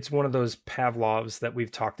 It's one of those Pavlovs that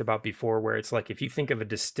we've talked about before, where it's like if you think of a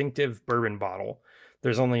distinctive bourbon bottle,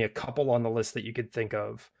 there's only a couple on the list that you could think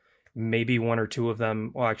of. Maybe 1 or 2 of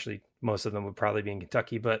them. Well, actually, most of them would probably be in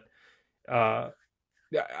Kentucky, but I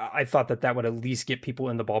thought that would at least get people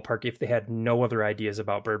in the ballpark. If they had no other ideas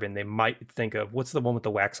about bourbon, they might think of what's the one with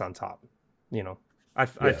the wax on top. I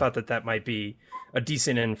thought that might be a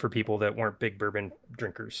decent in for people that weren't big bourbon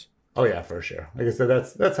drinkers. Oh yeah, for sure. Like I said,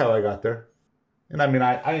 that's how I got there. And I mean,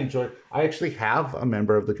 I enjoy. I actually have a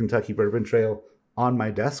member of the Kentucky Bourbon Trail on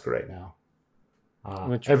my desk right now.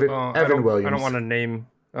 Evan Williams. I don't want to name.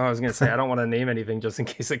 I was going to say I don't want to name anything just in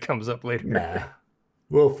case it comes up later. Nah,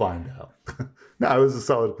 we'll find out. No, it was a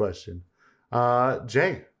solid question.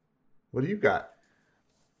 Jay, what do you got?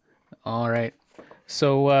 All right.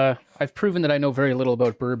 So I've proven that I know very little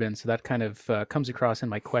about bourbon, so that kind of comes across in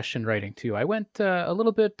my question writing too. I went a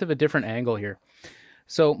little bit of a different angle here.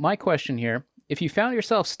 So my question here, if you found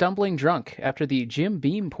yourself stumbling drunk after the Jim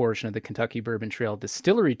Beam portion of the Kentucky Bourbon Trail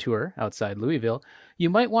Distillery Tour outside Louisville, you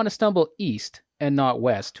might want to stumble east and not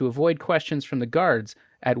west to avoid questions from the guards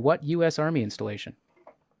at what U.S. Army installation?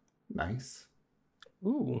 Nice.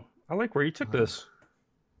 Ooh, I like where you took this.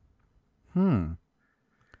 Well,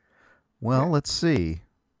 let's see.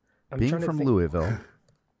 Being from Louisville,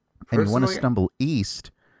 and you want to stumble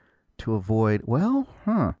east to avoid,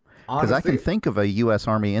 because I can think of a U.S.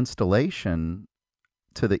 Army installation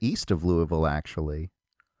to the east of Louisville, actually.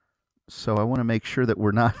 So I want to make sure that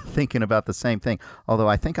we're not thinking about the same thing. Although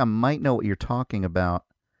I think I might know what you're talking about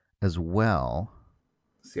as well.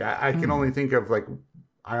 See, I can only think of,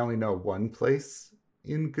 I only know one place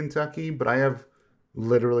in Kentucky, but I have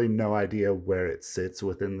literally no idea where it sits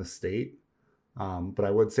within the state. But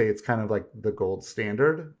I would say it's kind of like the gold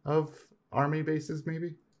standard of Army bases,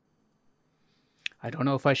 maybe. I don't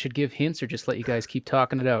know if I should give hints or just let you guys keep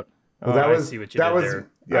talking it out. Well, I see what you did there.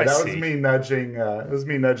 Yeah, that was me nudging. It was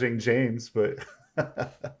me nudging James, but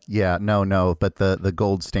yeah, no, but the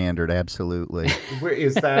gold standard, absolutely.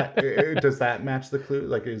 Is that? Does that match the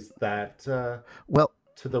clue? Is that to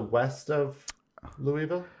the west of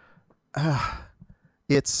Louisville?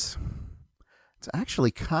 It's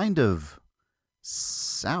actually kind of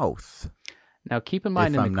south. Now, keep in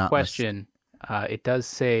mind in the question, it does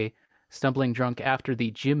say stumbling drunk after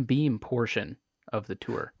the Jim Beam portion of the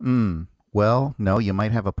tour. Well, no, you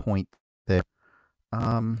might have a point there.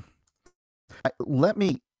 Let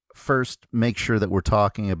me first make sure that we're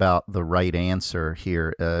talking about the right answer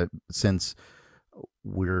here, since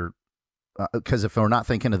we're because if we're not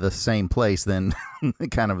thinking of the same place, then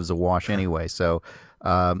it kind of is a wash anyway. So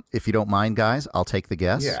if you don't mind, guys, I'll take the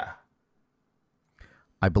guess. Yeah.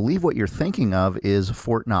 I believe what you're thinking of is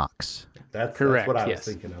Fort Knox. That's correct. That's what I was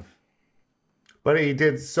thinking of. But he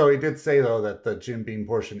did say, though, that the Jim Beam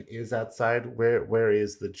portion is outside. Where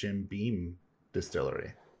is the Jim Beam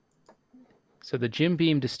distillery? So the Jim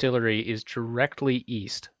Beam distillery is directly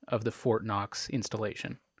east of the Fort Knox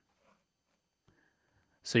installation.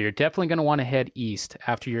 So you're definitely going to want to head east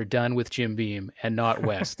after you're done with Jim Beam and not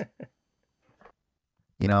west.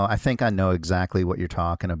 I think I know exactly what you're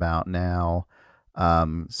talking about now.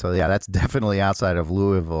 So yeah, that's definitely outside of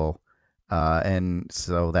Louisville. And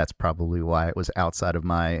so that's probably why it was outside of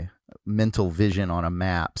my mental vision on a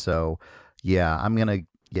map. So yeah, I'm going to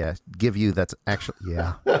give you that's absolutely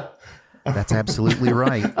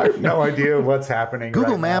right. I have no idea what's happening.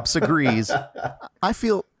 Google Maps agrees. I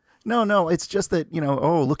feel no, it's just that,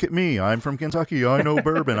 oh, look at me. I'm from Kentucky. I know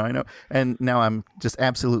bourbon. I know. And now I'm just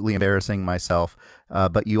absolutely embarrassing myself.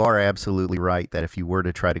 But you are absolutely right that if you were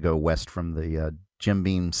to try to go west from the Jim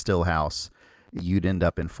Beam still house, you'd end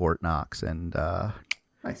up in Fort Knox. And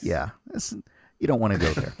nice. Yeah, you don't want to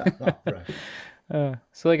go there. Right.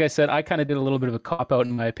 So like I said, I kind of did a little bit of a cop-out,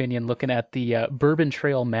 in my opinion, looking at the Bourbon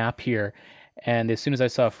Trail map here. And as soon as I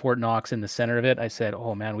saw Fort Knox in the center of it, I said,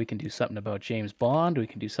 oh, man, we can do something about James Bond. We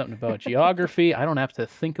can do something about geography. I don't have to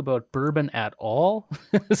think about bourbon at all.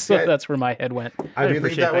 So that's where my head went. I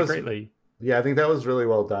appreciate that greatly. Yeah, I think that was really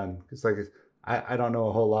well done. It's I don't know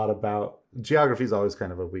a whole lot about geography is always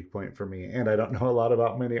kind of a weak point for me. And I don't know a lot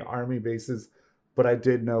about many Army bases, but I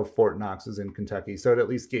did know Fort Knox is in Kentucky. So it at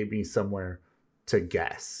least gave me somewhere to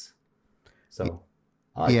guess. So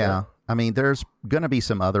that. I mean, there's going to be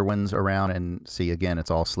some other ones around, and see, again,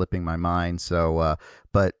 it's all slipping my mind. So,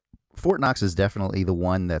 but Fort Knox is definitely the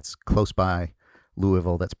one that's close by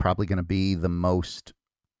Louisville. That's probably going to be the most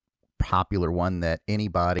popular one that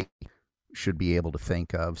anybody should be able to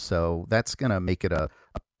think of. So that's going to make it a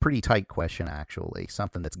pretty tight question, actually,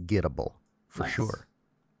 something that's gettable for sure.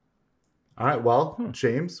 All right. Well,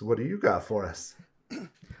 James, what do you got for us?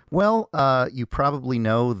 Well, you probably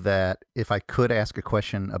know that if I could ask a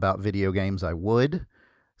question about video games, I would.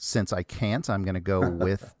 Since I can't, I'm going to go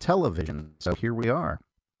with television. So here we are.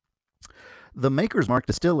 The Maker's Mark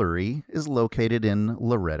Distillery is located in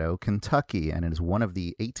Loretto, Kentucky, and it is one of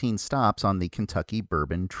the 18 stops on the Kentucky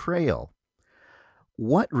Bourbon Trail.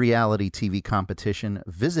 What reality TV competition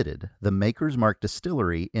visited the Maker's Mark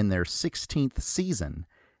Distillery in their 16th season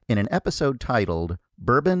in an episode titled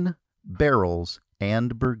Bourbon, Barrels,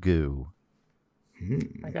 and Burgoo?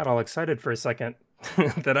 I got all excited for a second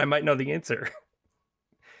that I might know the answer.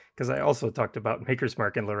 Because I also talked about Maker's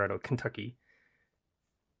Mark in Loretto, Kentucky.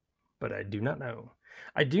 But I do not know.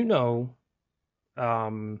 I do know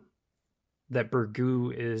that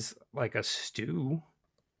burgoo is like a stew.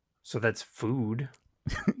 So that's food.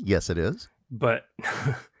 Yes, it is. But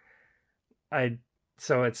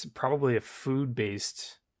so it's probably a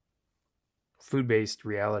food-based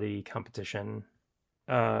reality competition.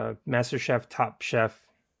 MasterChef, Top Chef.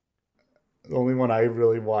 The only one I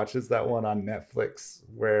really watch is that one on Netflix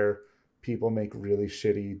where people make really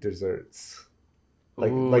shitty desserts.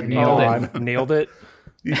 Like Nailed it. Nailed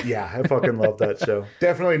Yeah, I fucking love that show.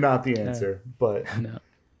 Definitely not the answer, but No.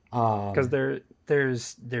 Because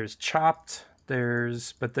there's Chopped,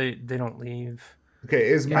 but they don't leave. okay,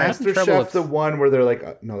 is Yeah, I have some trouble MasterChef with- the one where they're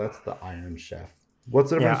like, no, that's the Iron Chef. What's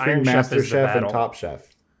the difference Iron between Chef is the MasterChef and battle. Top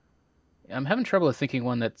Chef? I'm having trouble with thinking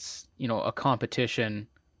one that's, a competition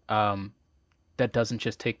that doesn't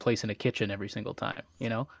just take place in a kitchen every single time,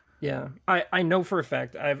 Yeah, I know for a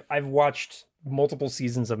fact. I've watched multiple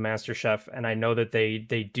seasons of MasterChef, and I know that they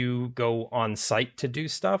do go on site to do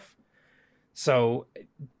stuff. So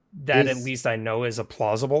that at least I know is a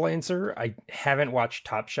plausible answer. I haven't watched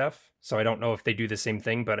Top Chef, so I don't know if they do the same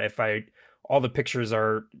thing. But all the pictures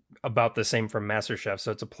are about the same from MasterChef,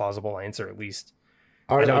 so it's a plausible answer at least.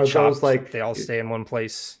 Are Chopped, those like, they all stay in one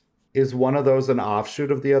place? is one of those an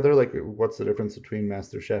offshoot of the other? Like, what's the difference between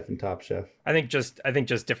MasterChef and Top Chef? I think just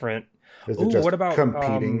different. Is it Ooh, just what about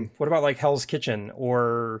competing? what about like Hell's Kitchen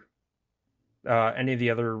or any of the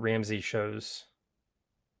other Ramsay shows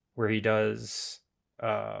where he does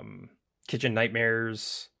Kitchen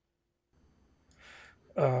Nightmares?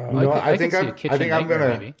 I think could see a kitchen I'm nightmare,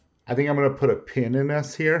 gonna maybe. put a pin in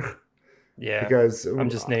us here Yeah, because I'm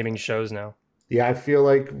just naming shows now. yeah, I feel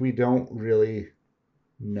like we don't really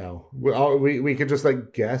know. We could just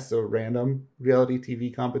like guess a random reality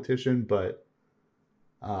TV competition, but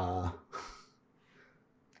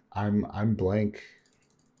I'm blank.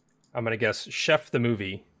 I'm gonna guess Chef the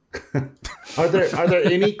movie. Are there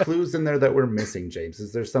any clues in there that we're missing, James?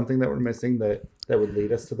 Is there something that we're missing that would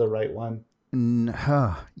lead us to the right one?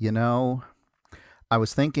 I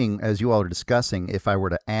was thinking, as you all are discussing, if I were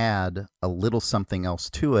to add a little something else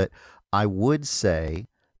to it, I would say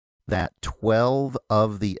that 12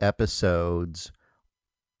 of the episodes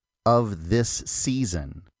of this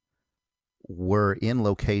season were in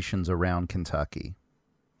locations around Kentucky.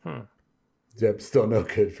 Yep, still no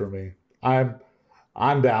good for me. I'm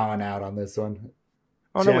bowing out on this one.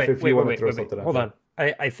 Oh Jeff, no! Wait, if you wanna wait, throw wait, something out Hold there.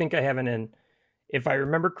 on. I think I have an in. If I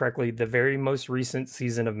remember correctly, the very most recent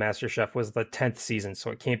season of MasterChef was the 10th season,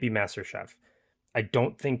 so it can't be MasterChef. I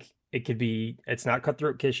don't think it could be. It's not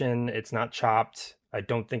Cutthroat Kitchen. It's not Chopped. I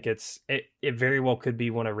don't think it very well could be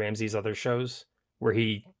one of Ramsay's other shows where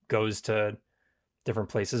he goes to different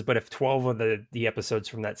places. But if 12 of the episodes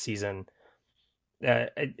from that season,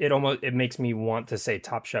 it makes me want to say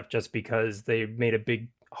Top Chef just because they made a big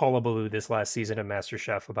hullabaloo this last season of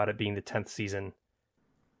MasterChef about it being the 10th season.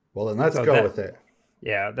 Well, then let's So go that- with it.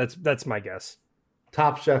 Yeah, that's my guess.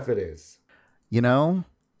 Top Chef it is.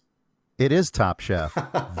 It is Top Chef.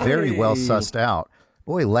 Very well Hey. sussed out.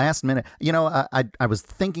 Boy, last minute. I was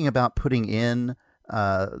thinking about putting in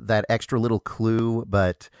that extra little clue,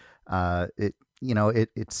 but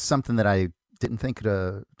it's something that I didn't think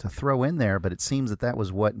to throw in there, but it seems that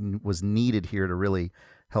was what was needed here to really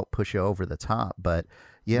help push you over the top. But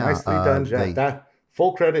yeah, Nicely done, Jeff. That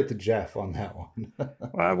full credit to Jeff on that one.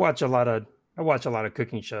 Well, I watch a lot of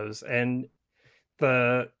cooking shows, and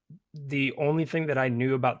the only thing that I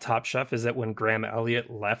knew about Top Chef is that when Graham Elliott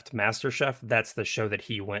left MasterChef, that's the show that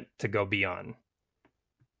he went to go be on.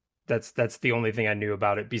 That's the only thing I knew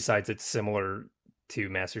about it. Besides, it's similar to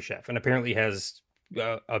MasterChef, and apparently has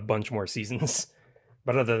a bunch more seasons.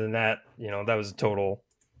 But other than that, that was total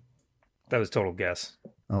guess.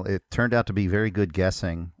 Well, it turned out to be very good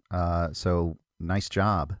guessing. So nice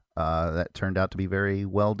job. That turned out to be very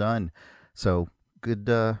well done. So good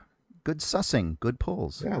sussing, good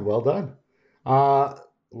pulls. Yeah, well done.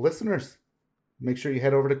 Listeners, make sure you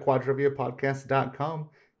head over to quadriviapodcast.com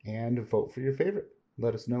and vote for your favorite.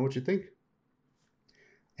 Let us know what you think.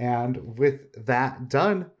 And with that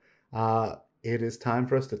done, it is time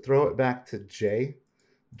for us to throw it back to Jay.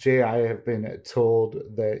 Jay, I have been told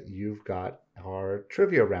that you've got our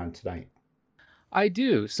trivia round tonight. I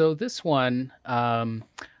do. So this one,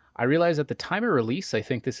 I realize at the time of release, I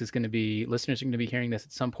think this is going to be, listeners are going to be hearing this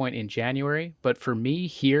at some point in January. But for me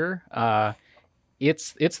here,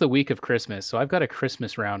 it's the week of Christmas. So I've got a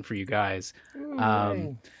Christmas round for you guys.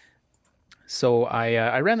 So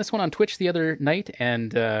I ran this one on Twitch the other night,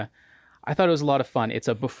 and I thought it was a lot of fun. It's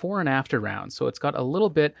a before and after round, so it's got a little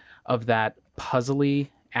bit of that puzzly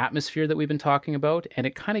atmosphere that we've been talking about, and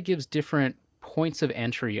it kind of gives different points of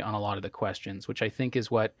entry on a lot of the questions, which I think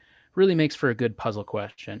is what really makes for a good puzzle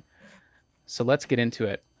question. So let's get into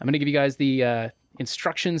it. I'm going to give you guys the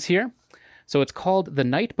instructions here. So it's called The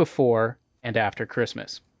Night Before and After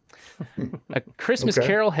Christmas. A Christmas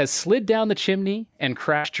Carol has slid down the chimney and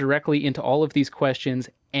crashed directly into all of these questions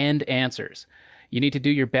and answers. You need to do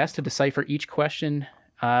your best to decipher each question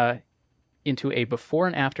into a before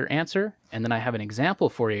and after answer, and then I have an example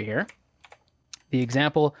for you here. The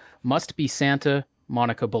example must be Santa,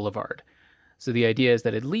 Monica Boulevard. So the idea is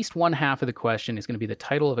that at least one half of the question is going to be the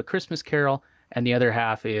title of A Christmas Carol, and the other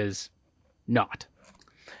half is not.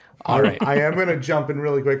 All right. I am going to jump in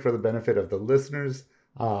really quick for the benefit of the listeners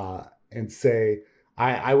and say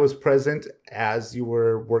I was present as you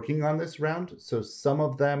were working on this round, so some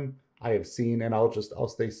of them I have seen, and I'll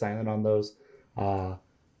stay silent on those,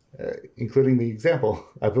 including the example.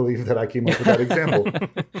 I believe that I came up with that example.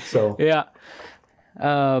 So yeah.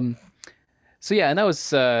 So yeah, and that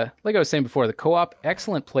was like I was saying before, the co-op,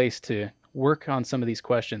 excellent place to work on some of these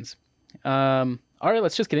questions. All right,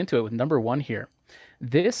 let's just get into it with number 1 here.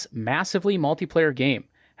 This massively multiplayer game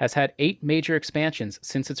has had 8 major expansions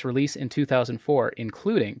since its release in 2004,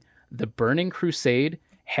 including The Burning Crusade,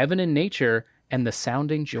 Heaven and Nature, and The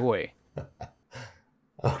Sounding Joy.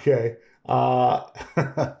 Okay. Now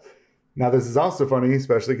this is also funny,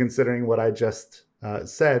 especially considering what I just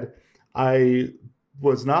said. I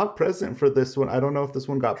was not present for this one. I don't know if this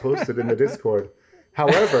one got posted in the Discord.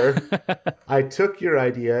 However, I took your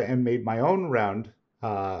idea and made my own round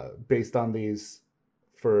based on these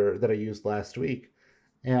that I used last week.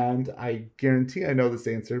 And I guarantee I know this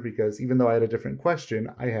answer because even though I had a different question,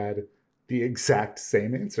 I had the exact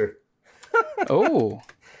same answer. Oh.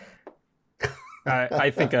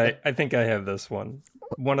 I think I have this one.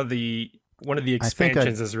 One of the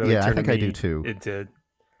expansions is really I think I do too. It did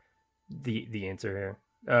the answer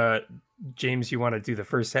here. James, you want to do the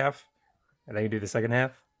first half, and then you do the second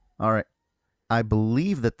half. All right. I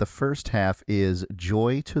believe that the first half is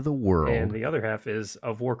Joy to the World, and the other half is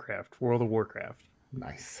of Warcraft, World of Warcraft.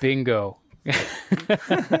 Nice. Bingo.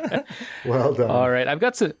 Well done. All right, I've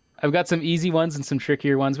got some easy ones and some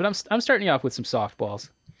trickier ones, but I'm starting you off with some softballs.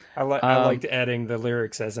 I liked adding the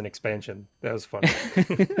lyrics as an expansion. That was fun.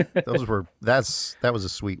 That was a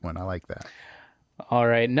sweet one. I like that. All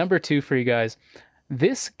right, number 2 for you guys.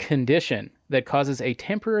 This condition that causes a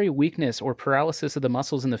temporary weakness or paralysis of the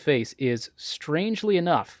muscles in the face is, strangely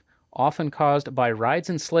enough, often caused by rides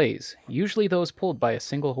and sleighs, usually those pulled by a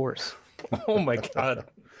single horse. Oh my god.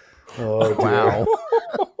 Oh, wow.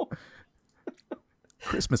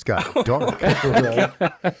 Christmas got dark.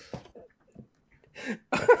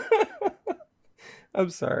 I'm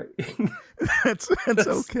sorry. That's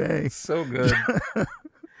okay. So good.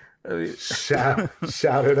 I mean, shout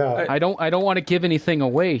it out. I don't want to give anything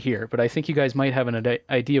away here, but I think you guys might have an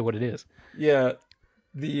idea what it is. Yeah,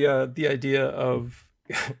 the idea of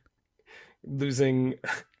losing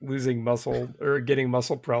muscle or getting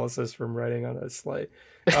muscle paralysis from riding on a sleigh.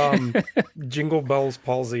 Jingle Bells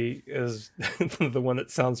palsy is the one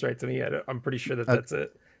that sounds right to me. I'm pretty sure that's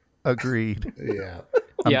it. Agreed. Yeah.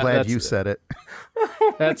 I'm glad you said it.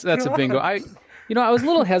 That's a bingo. I was a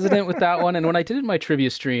little hesitant with that one, and when I did my trivia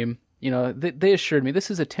stream, they assured me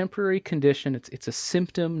this is a temporary condition. It's a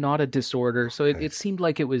symptom, not a disorder. So it seemed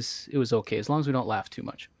like it was okay as long as we don't laugh too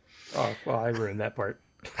much. Oh well, I ruined that part.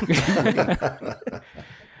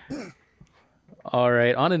 All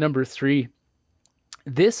right, on to number 3.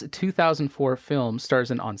 This 2004 film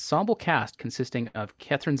stars an ensemble cast consisting of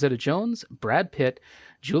Catherine Zeta-Jones, Brad Pitt,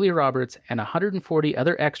 Julia Roberts, and 140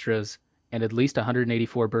 other extras, and at least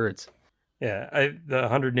 184 birds. Yeah, the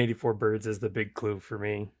 184 birds is the big clue for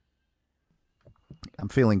me. I'm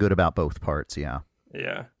feeling good about both parts, yeah.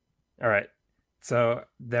 Yeah. All right. So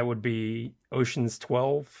that would be Ocean's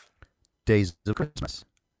 12. Days of Christmas.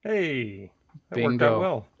 Hey, that Bingo. worked out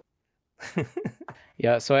well.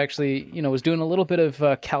 Yeah, so I actually, was doing a little bit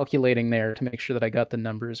of calculating there to make sure that I got the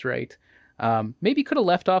numbers right. Maybe could have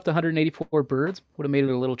left off the 184 birds, would have made it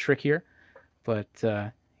a little trickier. But, yeah,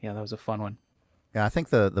 that was a fun one. Yeah, I think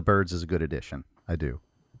the birds is a good addition. I do.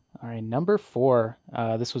 All right, number 4.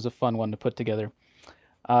 This was a fun one to put together.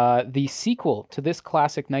 The sequel to this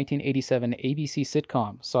classic 1987 ABC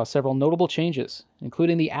sitcom saw several notable changes,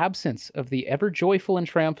 including the absence of the ever-joyful and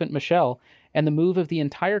triumphant Michelle and the move of the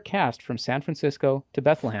entire cast from San Francisco to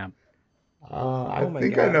Bethlehem. I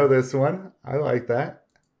think I know this one. I like that.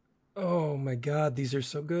 Oh my god, these are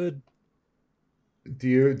so good. Do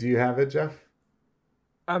you have it, Jeff?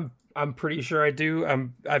 I'm pretty sure I do.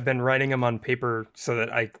 I've been writing them on paper so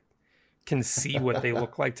that I can see what they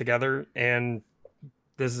look like together, and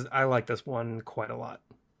I like this one quite a lot.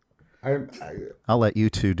 I'll let you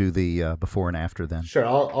two do the before and after then. Sure,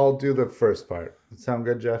 I'll do the first part. Sound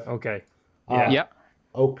good, Jeff? Okay. Yeah.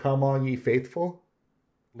 Oh, come all ye faithful.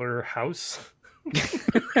 Lure House.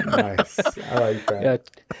 Nice. I like that.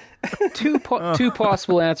 Yeah. Two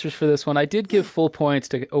possible answers for this one. I did give full points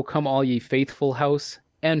to "Oh Come All Ye Faithful House"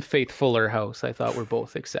 and "Faithfuller House." I thought were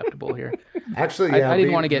both acceptable here. Actually, yeah, I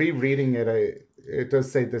didn't want to get rereading it. It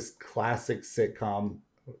does say this classic sitcom.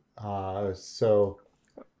 So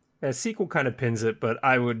A sequel kind of pins it, but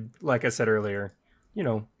I would, like I said earlier,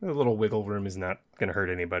 a little wiggle room is not going to hurt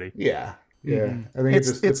anybody. yeah. I think it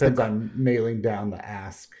just depends on nailing down the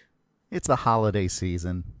ask. It's the holiday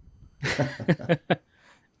season.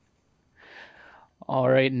 All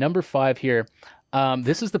right, number 5 here.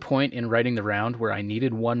 This is the point in writing the round where I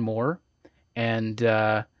needed one more and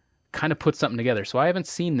kind of put something together. So I haven't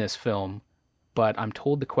seen this film, but I'm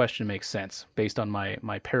told the question makes sense based on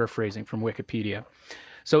my paraphrasing from Wikipedia.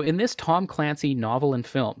 So in this Tom Clancy novel and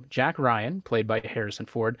film, Jack Ryan, played by Harrison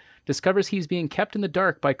Ford, discovers he's being kept in the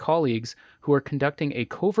dark by colleagues who are conducting a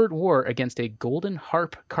covert war against a Golden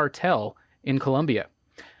Harp cartel in Colombia.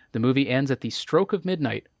 The movie ends at the stroke of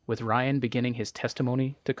midnight with Ryan beginning his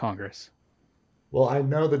testimony to Congress. Well, I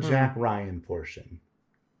know the Jack Ryan portion.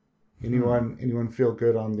 Anyone feel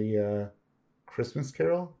good on the Christmas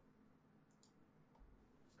Carol?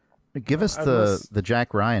 Give us the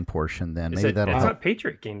Jack Ryan portion then. Maybe that'll it's help. not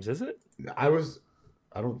Patriot Games, is it? I was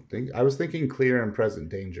thinking Clear and Present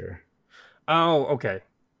Danger. Oh, okay.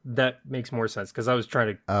 That makes more sense because I was trying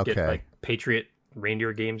to get Okay. like Patriot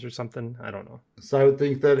Reindeer Games or something. I don't know. So I would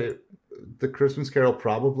think that the Christmas Carol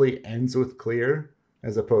probably ends with Clear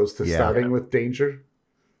as opposed to starting with Danger.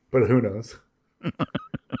 But who knows?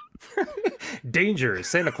 Danger!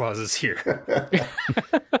 Santa Claus is here.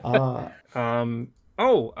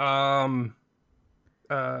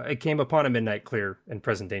 It came upon a midnight clear and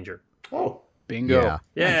present danger. Oh, Bingo.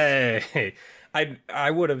 Yeah. Yay!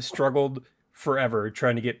 I would have struggled forever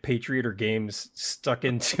trying to get Patriot or Games stuck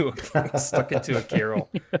into a carol.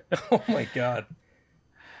 Oh my god.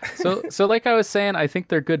 So like I was saying, I think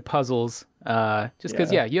they're good puzzles. Just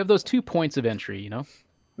because, you have those 2 points of entry,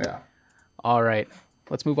 yeah. All right,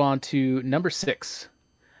 let's move on to number 6.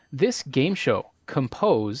 This game show,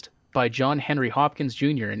 composed by John Henry Hopkins Jr.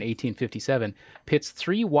 in 1857, pits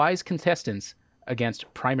 3 wise contestants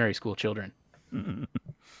against primary school children.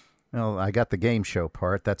 Well, I got the game show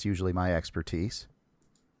part. That's usually my expertise.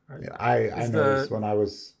 Yeah, I know this one.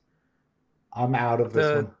 I'm out of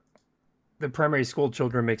this one. The primary school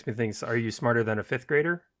children makes me think, are you smarter than a 5th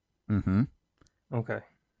grader? Mm-hmm. Okay.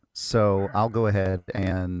 So I'll go ahead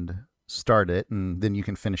and start it, and then you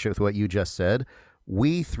can finish it with what you just said.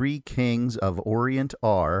 We 3 kings of Orient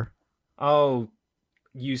are... Oh,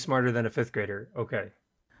 you smarter than a 5th grader. Okay.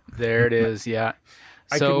 There it is, yeah.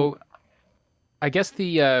 So I guess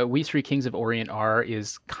the We 3 Kings of Orient are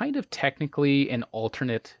is kind of technically an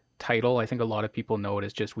alternate title. I think a lot of people know it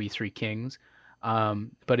as just We 3 Kings.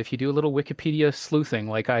 But if you do a little Wikipedia sleuthing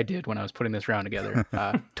like I did when I was putting this round together,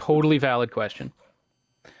 totally valid question.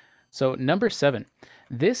 So number 7,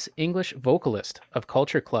 this English vocalist of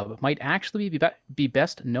Culture Club might actually be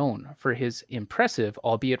best known for his impressive,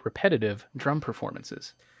 albeit repetitive, drum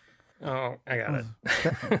performances. Oh, I got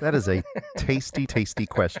it. That is a tasty, tasty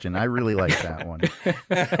question. I really like that one.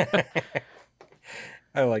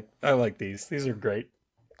 I like these. These are great.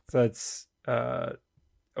 So that's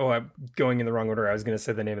I'm going in the wrong order. I was going to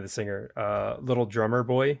say the name of the singer. Little Drummer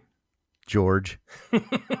Boy. George.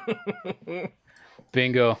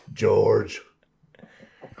 Bingo. George.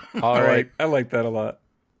 All right. I like that a lot.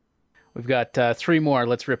 We've got 3 more.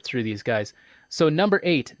 Let's rip through these guys. So number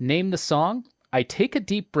 8, name the song. I take a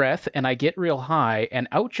deep breath and I get real high and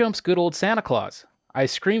out jumps good old Santa Claus. I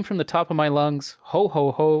scream from the top of my lungs, ho,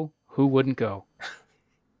 ho, ho, who wouldn't go?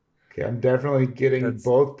 Okay, I'm definitely getting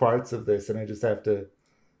both parts of this, and I just have to...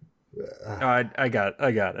 I got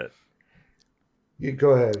it. You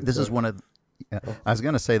go ahead. This is one of... I was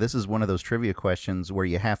going to say, this is one of those trivia questions where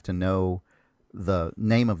you have to know the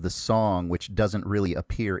name of the song, which doesn't really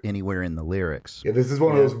appear anywhere in the lyrics. Yeah, this is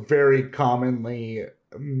one of those very commonly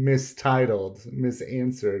mistitled,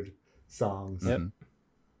 misanswered songs. Yep.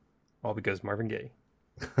 All because Marvin Gaye.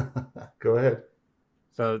 Go ahead.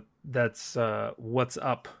 So that's What's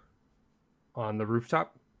Up on the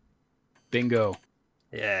Rooftop. Bingo.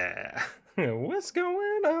 Yeah. What's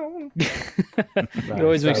going on? It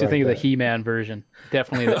always makes you think of the He-Man version.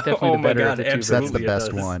 Definitely the Oh my better God, of the two. absolutely. That's the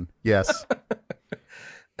best does. one. Yes.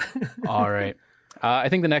 All right. I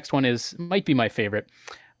think the next one might be my favorite.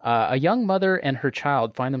 A young mother and her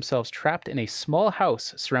child find themselves trapped in a small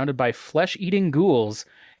house surrounded by flesh-eating ghouls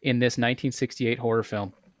in this 1968 horror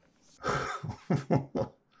film.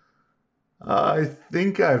 I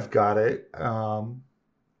think I've got it. I'm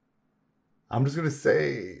just going to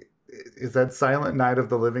say, is that Silent Night of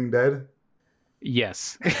the Living Dead?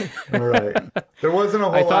 Yes. All right. There wasn't a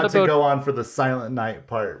whole lot to go on for the Silent Night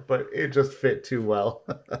part, but it just fit too well.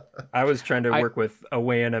 I was trying to work with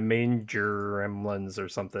Away in a Manger Gremlins or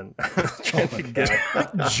something. Trying to get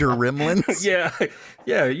Gremlins?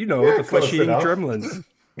 Yeah, you know, the flesh-eating gremlins.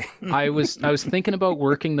 I was thinking about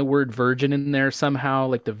working the word virgin in there somehow,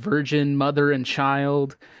 like the virgin mother and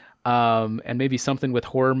child. And maybe something with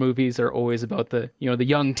horror movies are always about the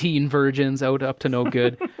young teen virgins out up to no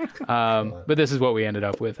good. But this is what we ended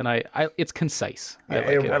up with, and it's concise.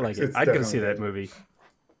 I like it. I'd go see that movie.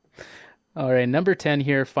 All right, number 10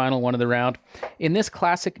 here, final one of the round. In this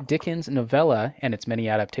classic Dickens novella and its many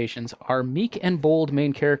adaptations, our meek and bold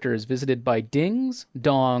main character is visited by dings,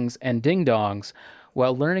 dongs, and ding-dongs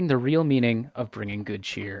while learning the real meaning of bringing good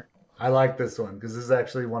cheer. I like this one because this is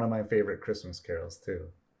actually one of my favorite Christmas carols too.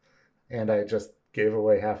 And I just gave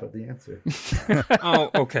away half of the answer. Oh,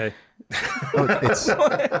 okay.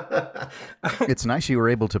 It's nice you were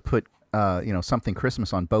able to put something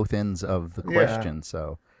Christmas on both ends of the question. Yeah.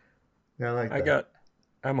 So yeah, I like that.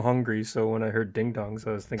 I'm hungry, so when I heard ding dongs,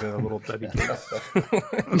 I was thinking of little Debbie cakes.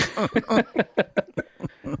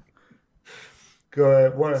 Go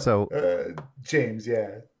ahead. James,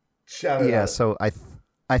 shout it out. Yeah, so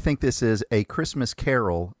I think this is A Christmas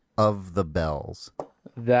Carol of the Bells.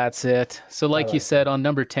 That's it. So like you said, on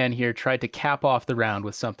number 10 here, tried to cap off the round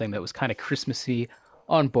with something that was kind of Christmassy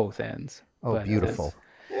on both ends. Oh, but beautiful.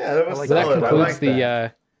 Yeah, that was solid. That concludes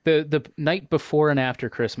the night before and after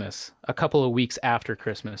Christmas, a couple of weeks after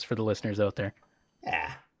Christmas for the listeners out there.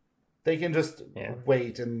 Yeah. They can just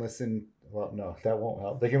wait and listen. Well, no, that won't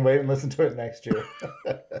help. They can wait and listen to it next year.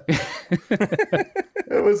 That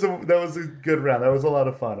was a good round. That was a lot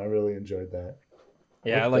of fun. I really enjoyed that.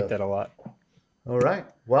 Yeah, I like that a lot. All right.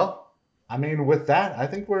 Well, I mean, with that, I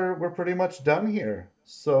think we're pretty much done here.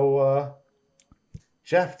 So,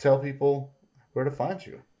 Jeff, tell people where to find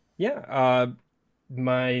you. Yeah.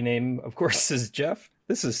 My name, of course, is Jeff.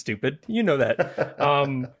 This is stupid. You know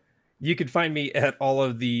that. You can find me at all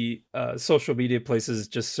of the social media places.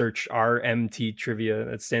 Just search RMT Trivia.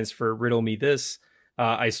 That stands for Riddle Me This.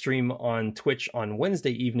 I stream on Twitch on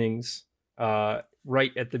Wednesday evenings,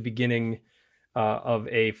 right at the beginning of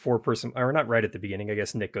a 4-person, or not right at the beginning, I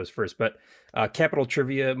guess Nick goes first, but Capital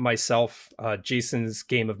Trivia, myself, Jason's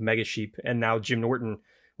Game of Mega Sheep, and now Jim Norton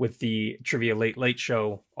with the Trivia Late Late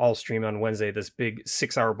Show, all stream on Wednesday, this big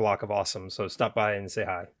 6-hour block of awesome. So stop by and say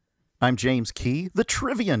hi. I'm James Key, the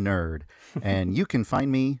Trivia Nerd, and you can find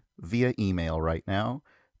me via email right now,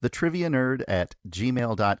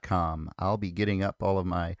 thetrivianerd@gmail.com. I'll be getting up all of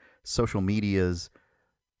my social medias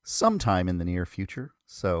sometime in the near future,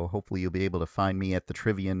 so hopefully you'll be able to find me at the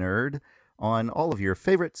Trivia Nerd on all of your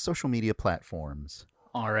favorite social media platforms.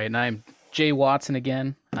 All right, and I'm Jay Watson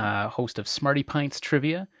again, host of Smarty Pints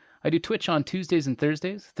Trivia. I do Twitch on Tuesdays and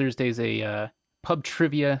Thursdays. Thursday's a pub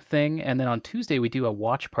trivia thing, and then on Tuesday we do a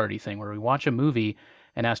watch party thing where we watch a movie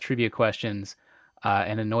and ask trivia questions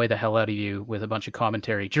and annoy the hell out of you with a bunch of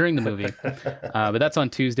commentary during the movie. But that's on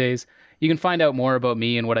Tuesdays. You can find out more about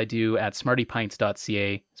me and what I do at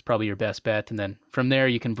smartypints.ca. It's probably your best bet, and then from there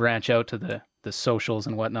you can branch out to the socials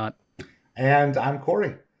and whatnot. And I'm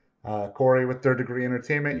Corey. Corey with Third Degree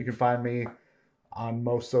Entertainment. You can find me on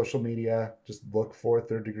most social media. Just look for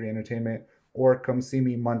Third Degree Entertainment. Or come see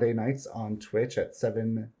me Monday nights on Twitch at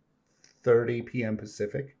 7:30 p.m.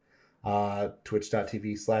 Pacific,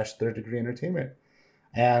 twitch.tv/Third Degree Entertainment.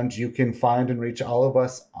 And you can find and reach all of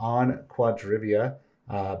us on Quadrivia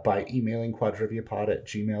by emailing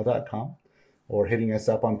quadriviapod@gmail.com or hitting us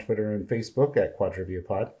up on Twitter and Facebook at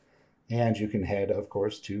QuadriviaPod. And you can head, of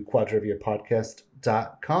course, to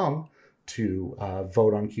quadriviapodcast.com to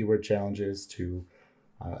vote on keyword challenges, to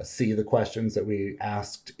see the questions that we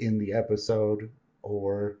asked in the episode,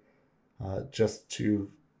 or just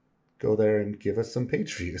to go there and give us some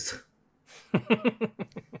page views. You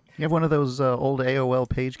have one of those old AOL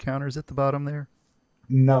page counters at the bottom there?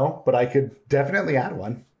 No, but I could definitely add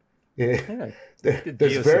one.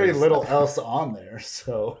 There's very little else on there,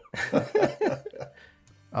 so...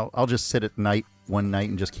 I'll just sit at night one night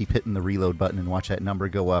and just keep hitting the reload button and watch that number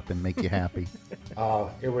go up and make you happy.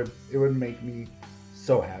 It would make me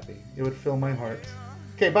so happy. It would fill my heart.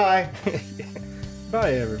 Okay, bye.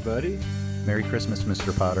 Bye, everybody. Merry Christmas,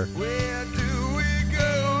 Mr. Potter. Where do we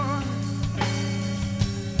go?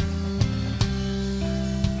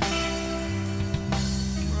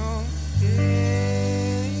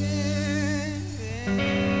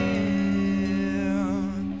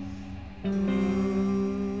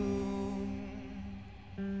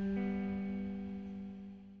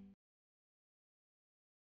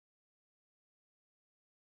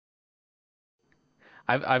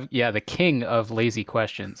 Yeah, the king of lazy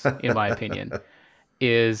questions, in my opinion,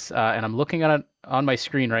 is, and I'm looking at it on my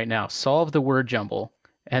screen right now. Solve the word jumble,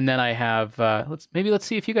 and then I have let's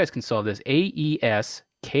see if you guys can solve this. AESKLPR.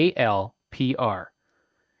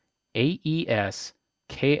 AESKLPR.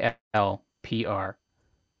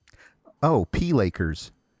 Oh, P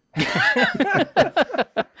Lakers.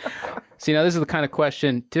 See, now this is the kind of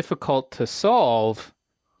question difficult to solve,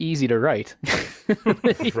 easy to write.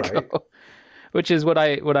 Right. Which is what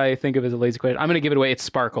I think of as a lazy question. I'm going to give it away. It's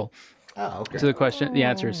Sparkle. Oh, okay. So the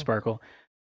answer is Sparkle.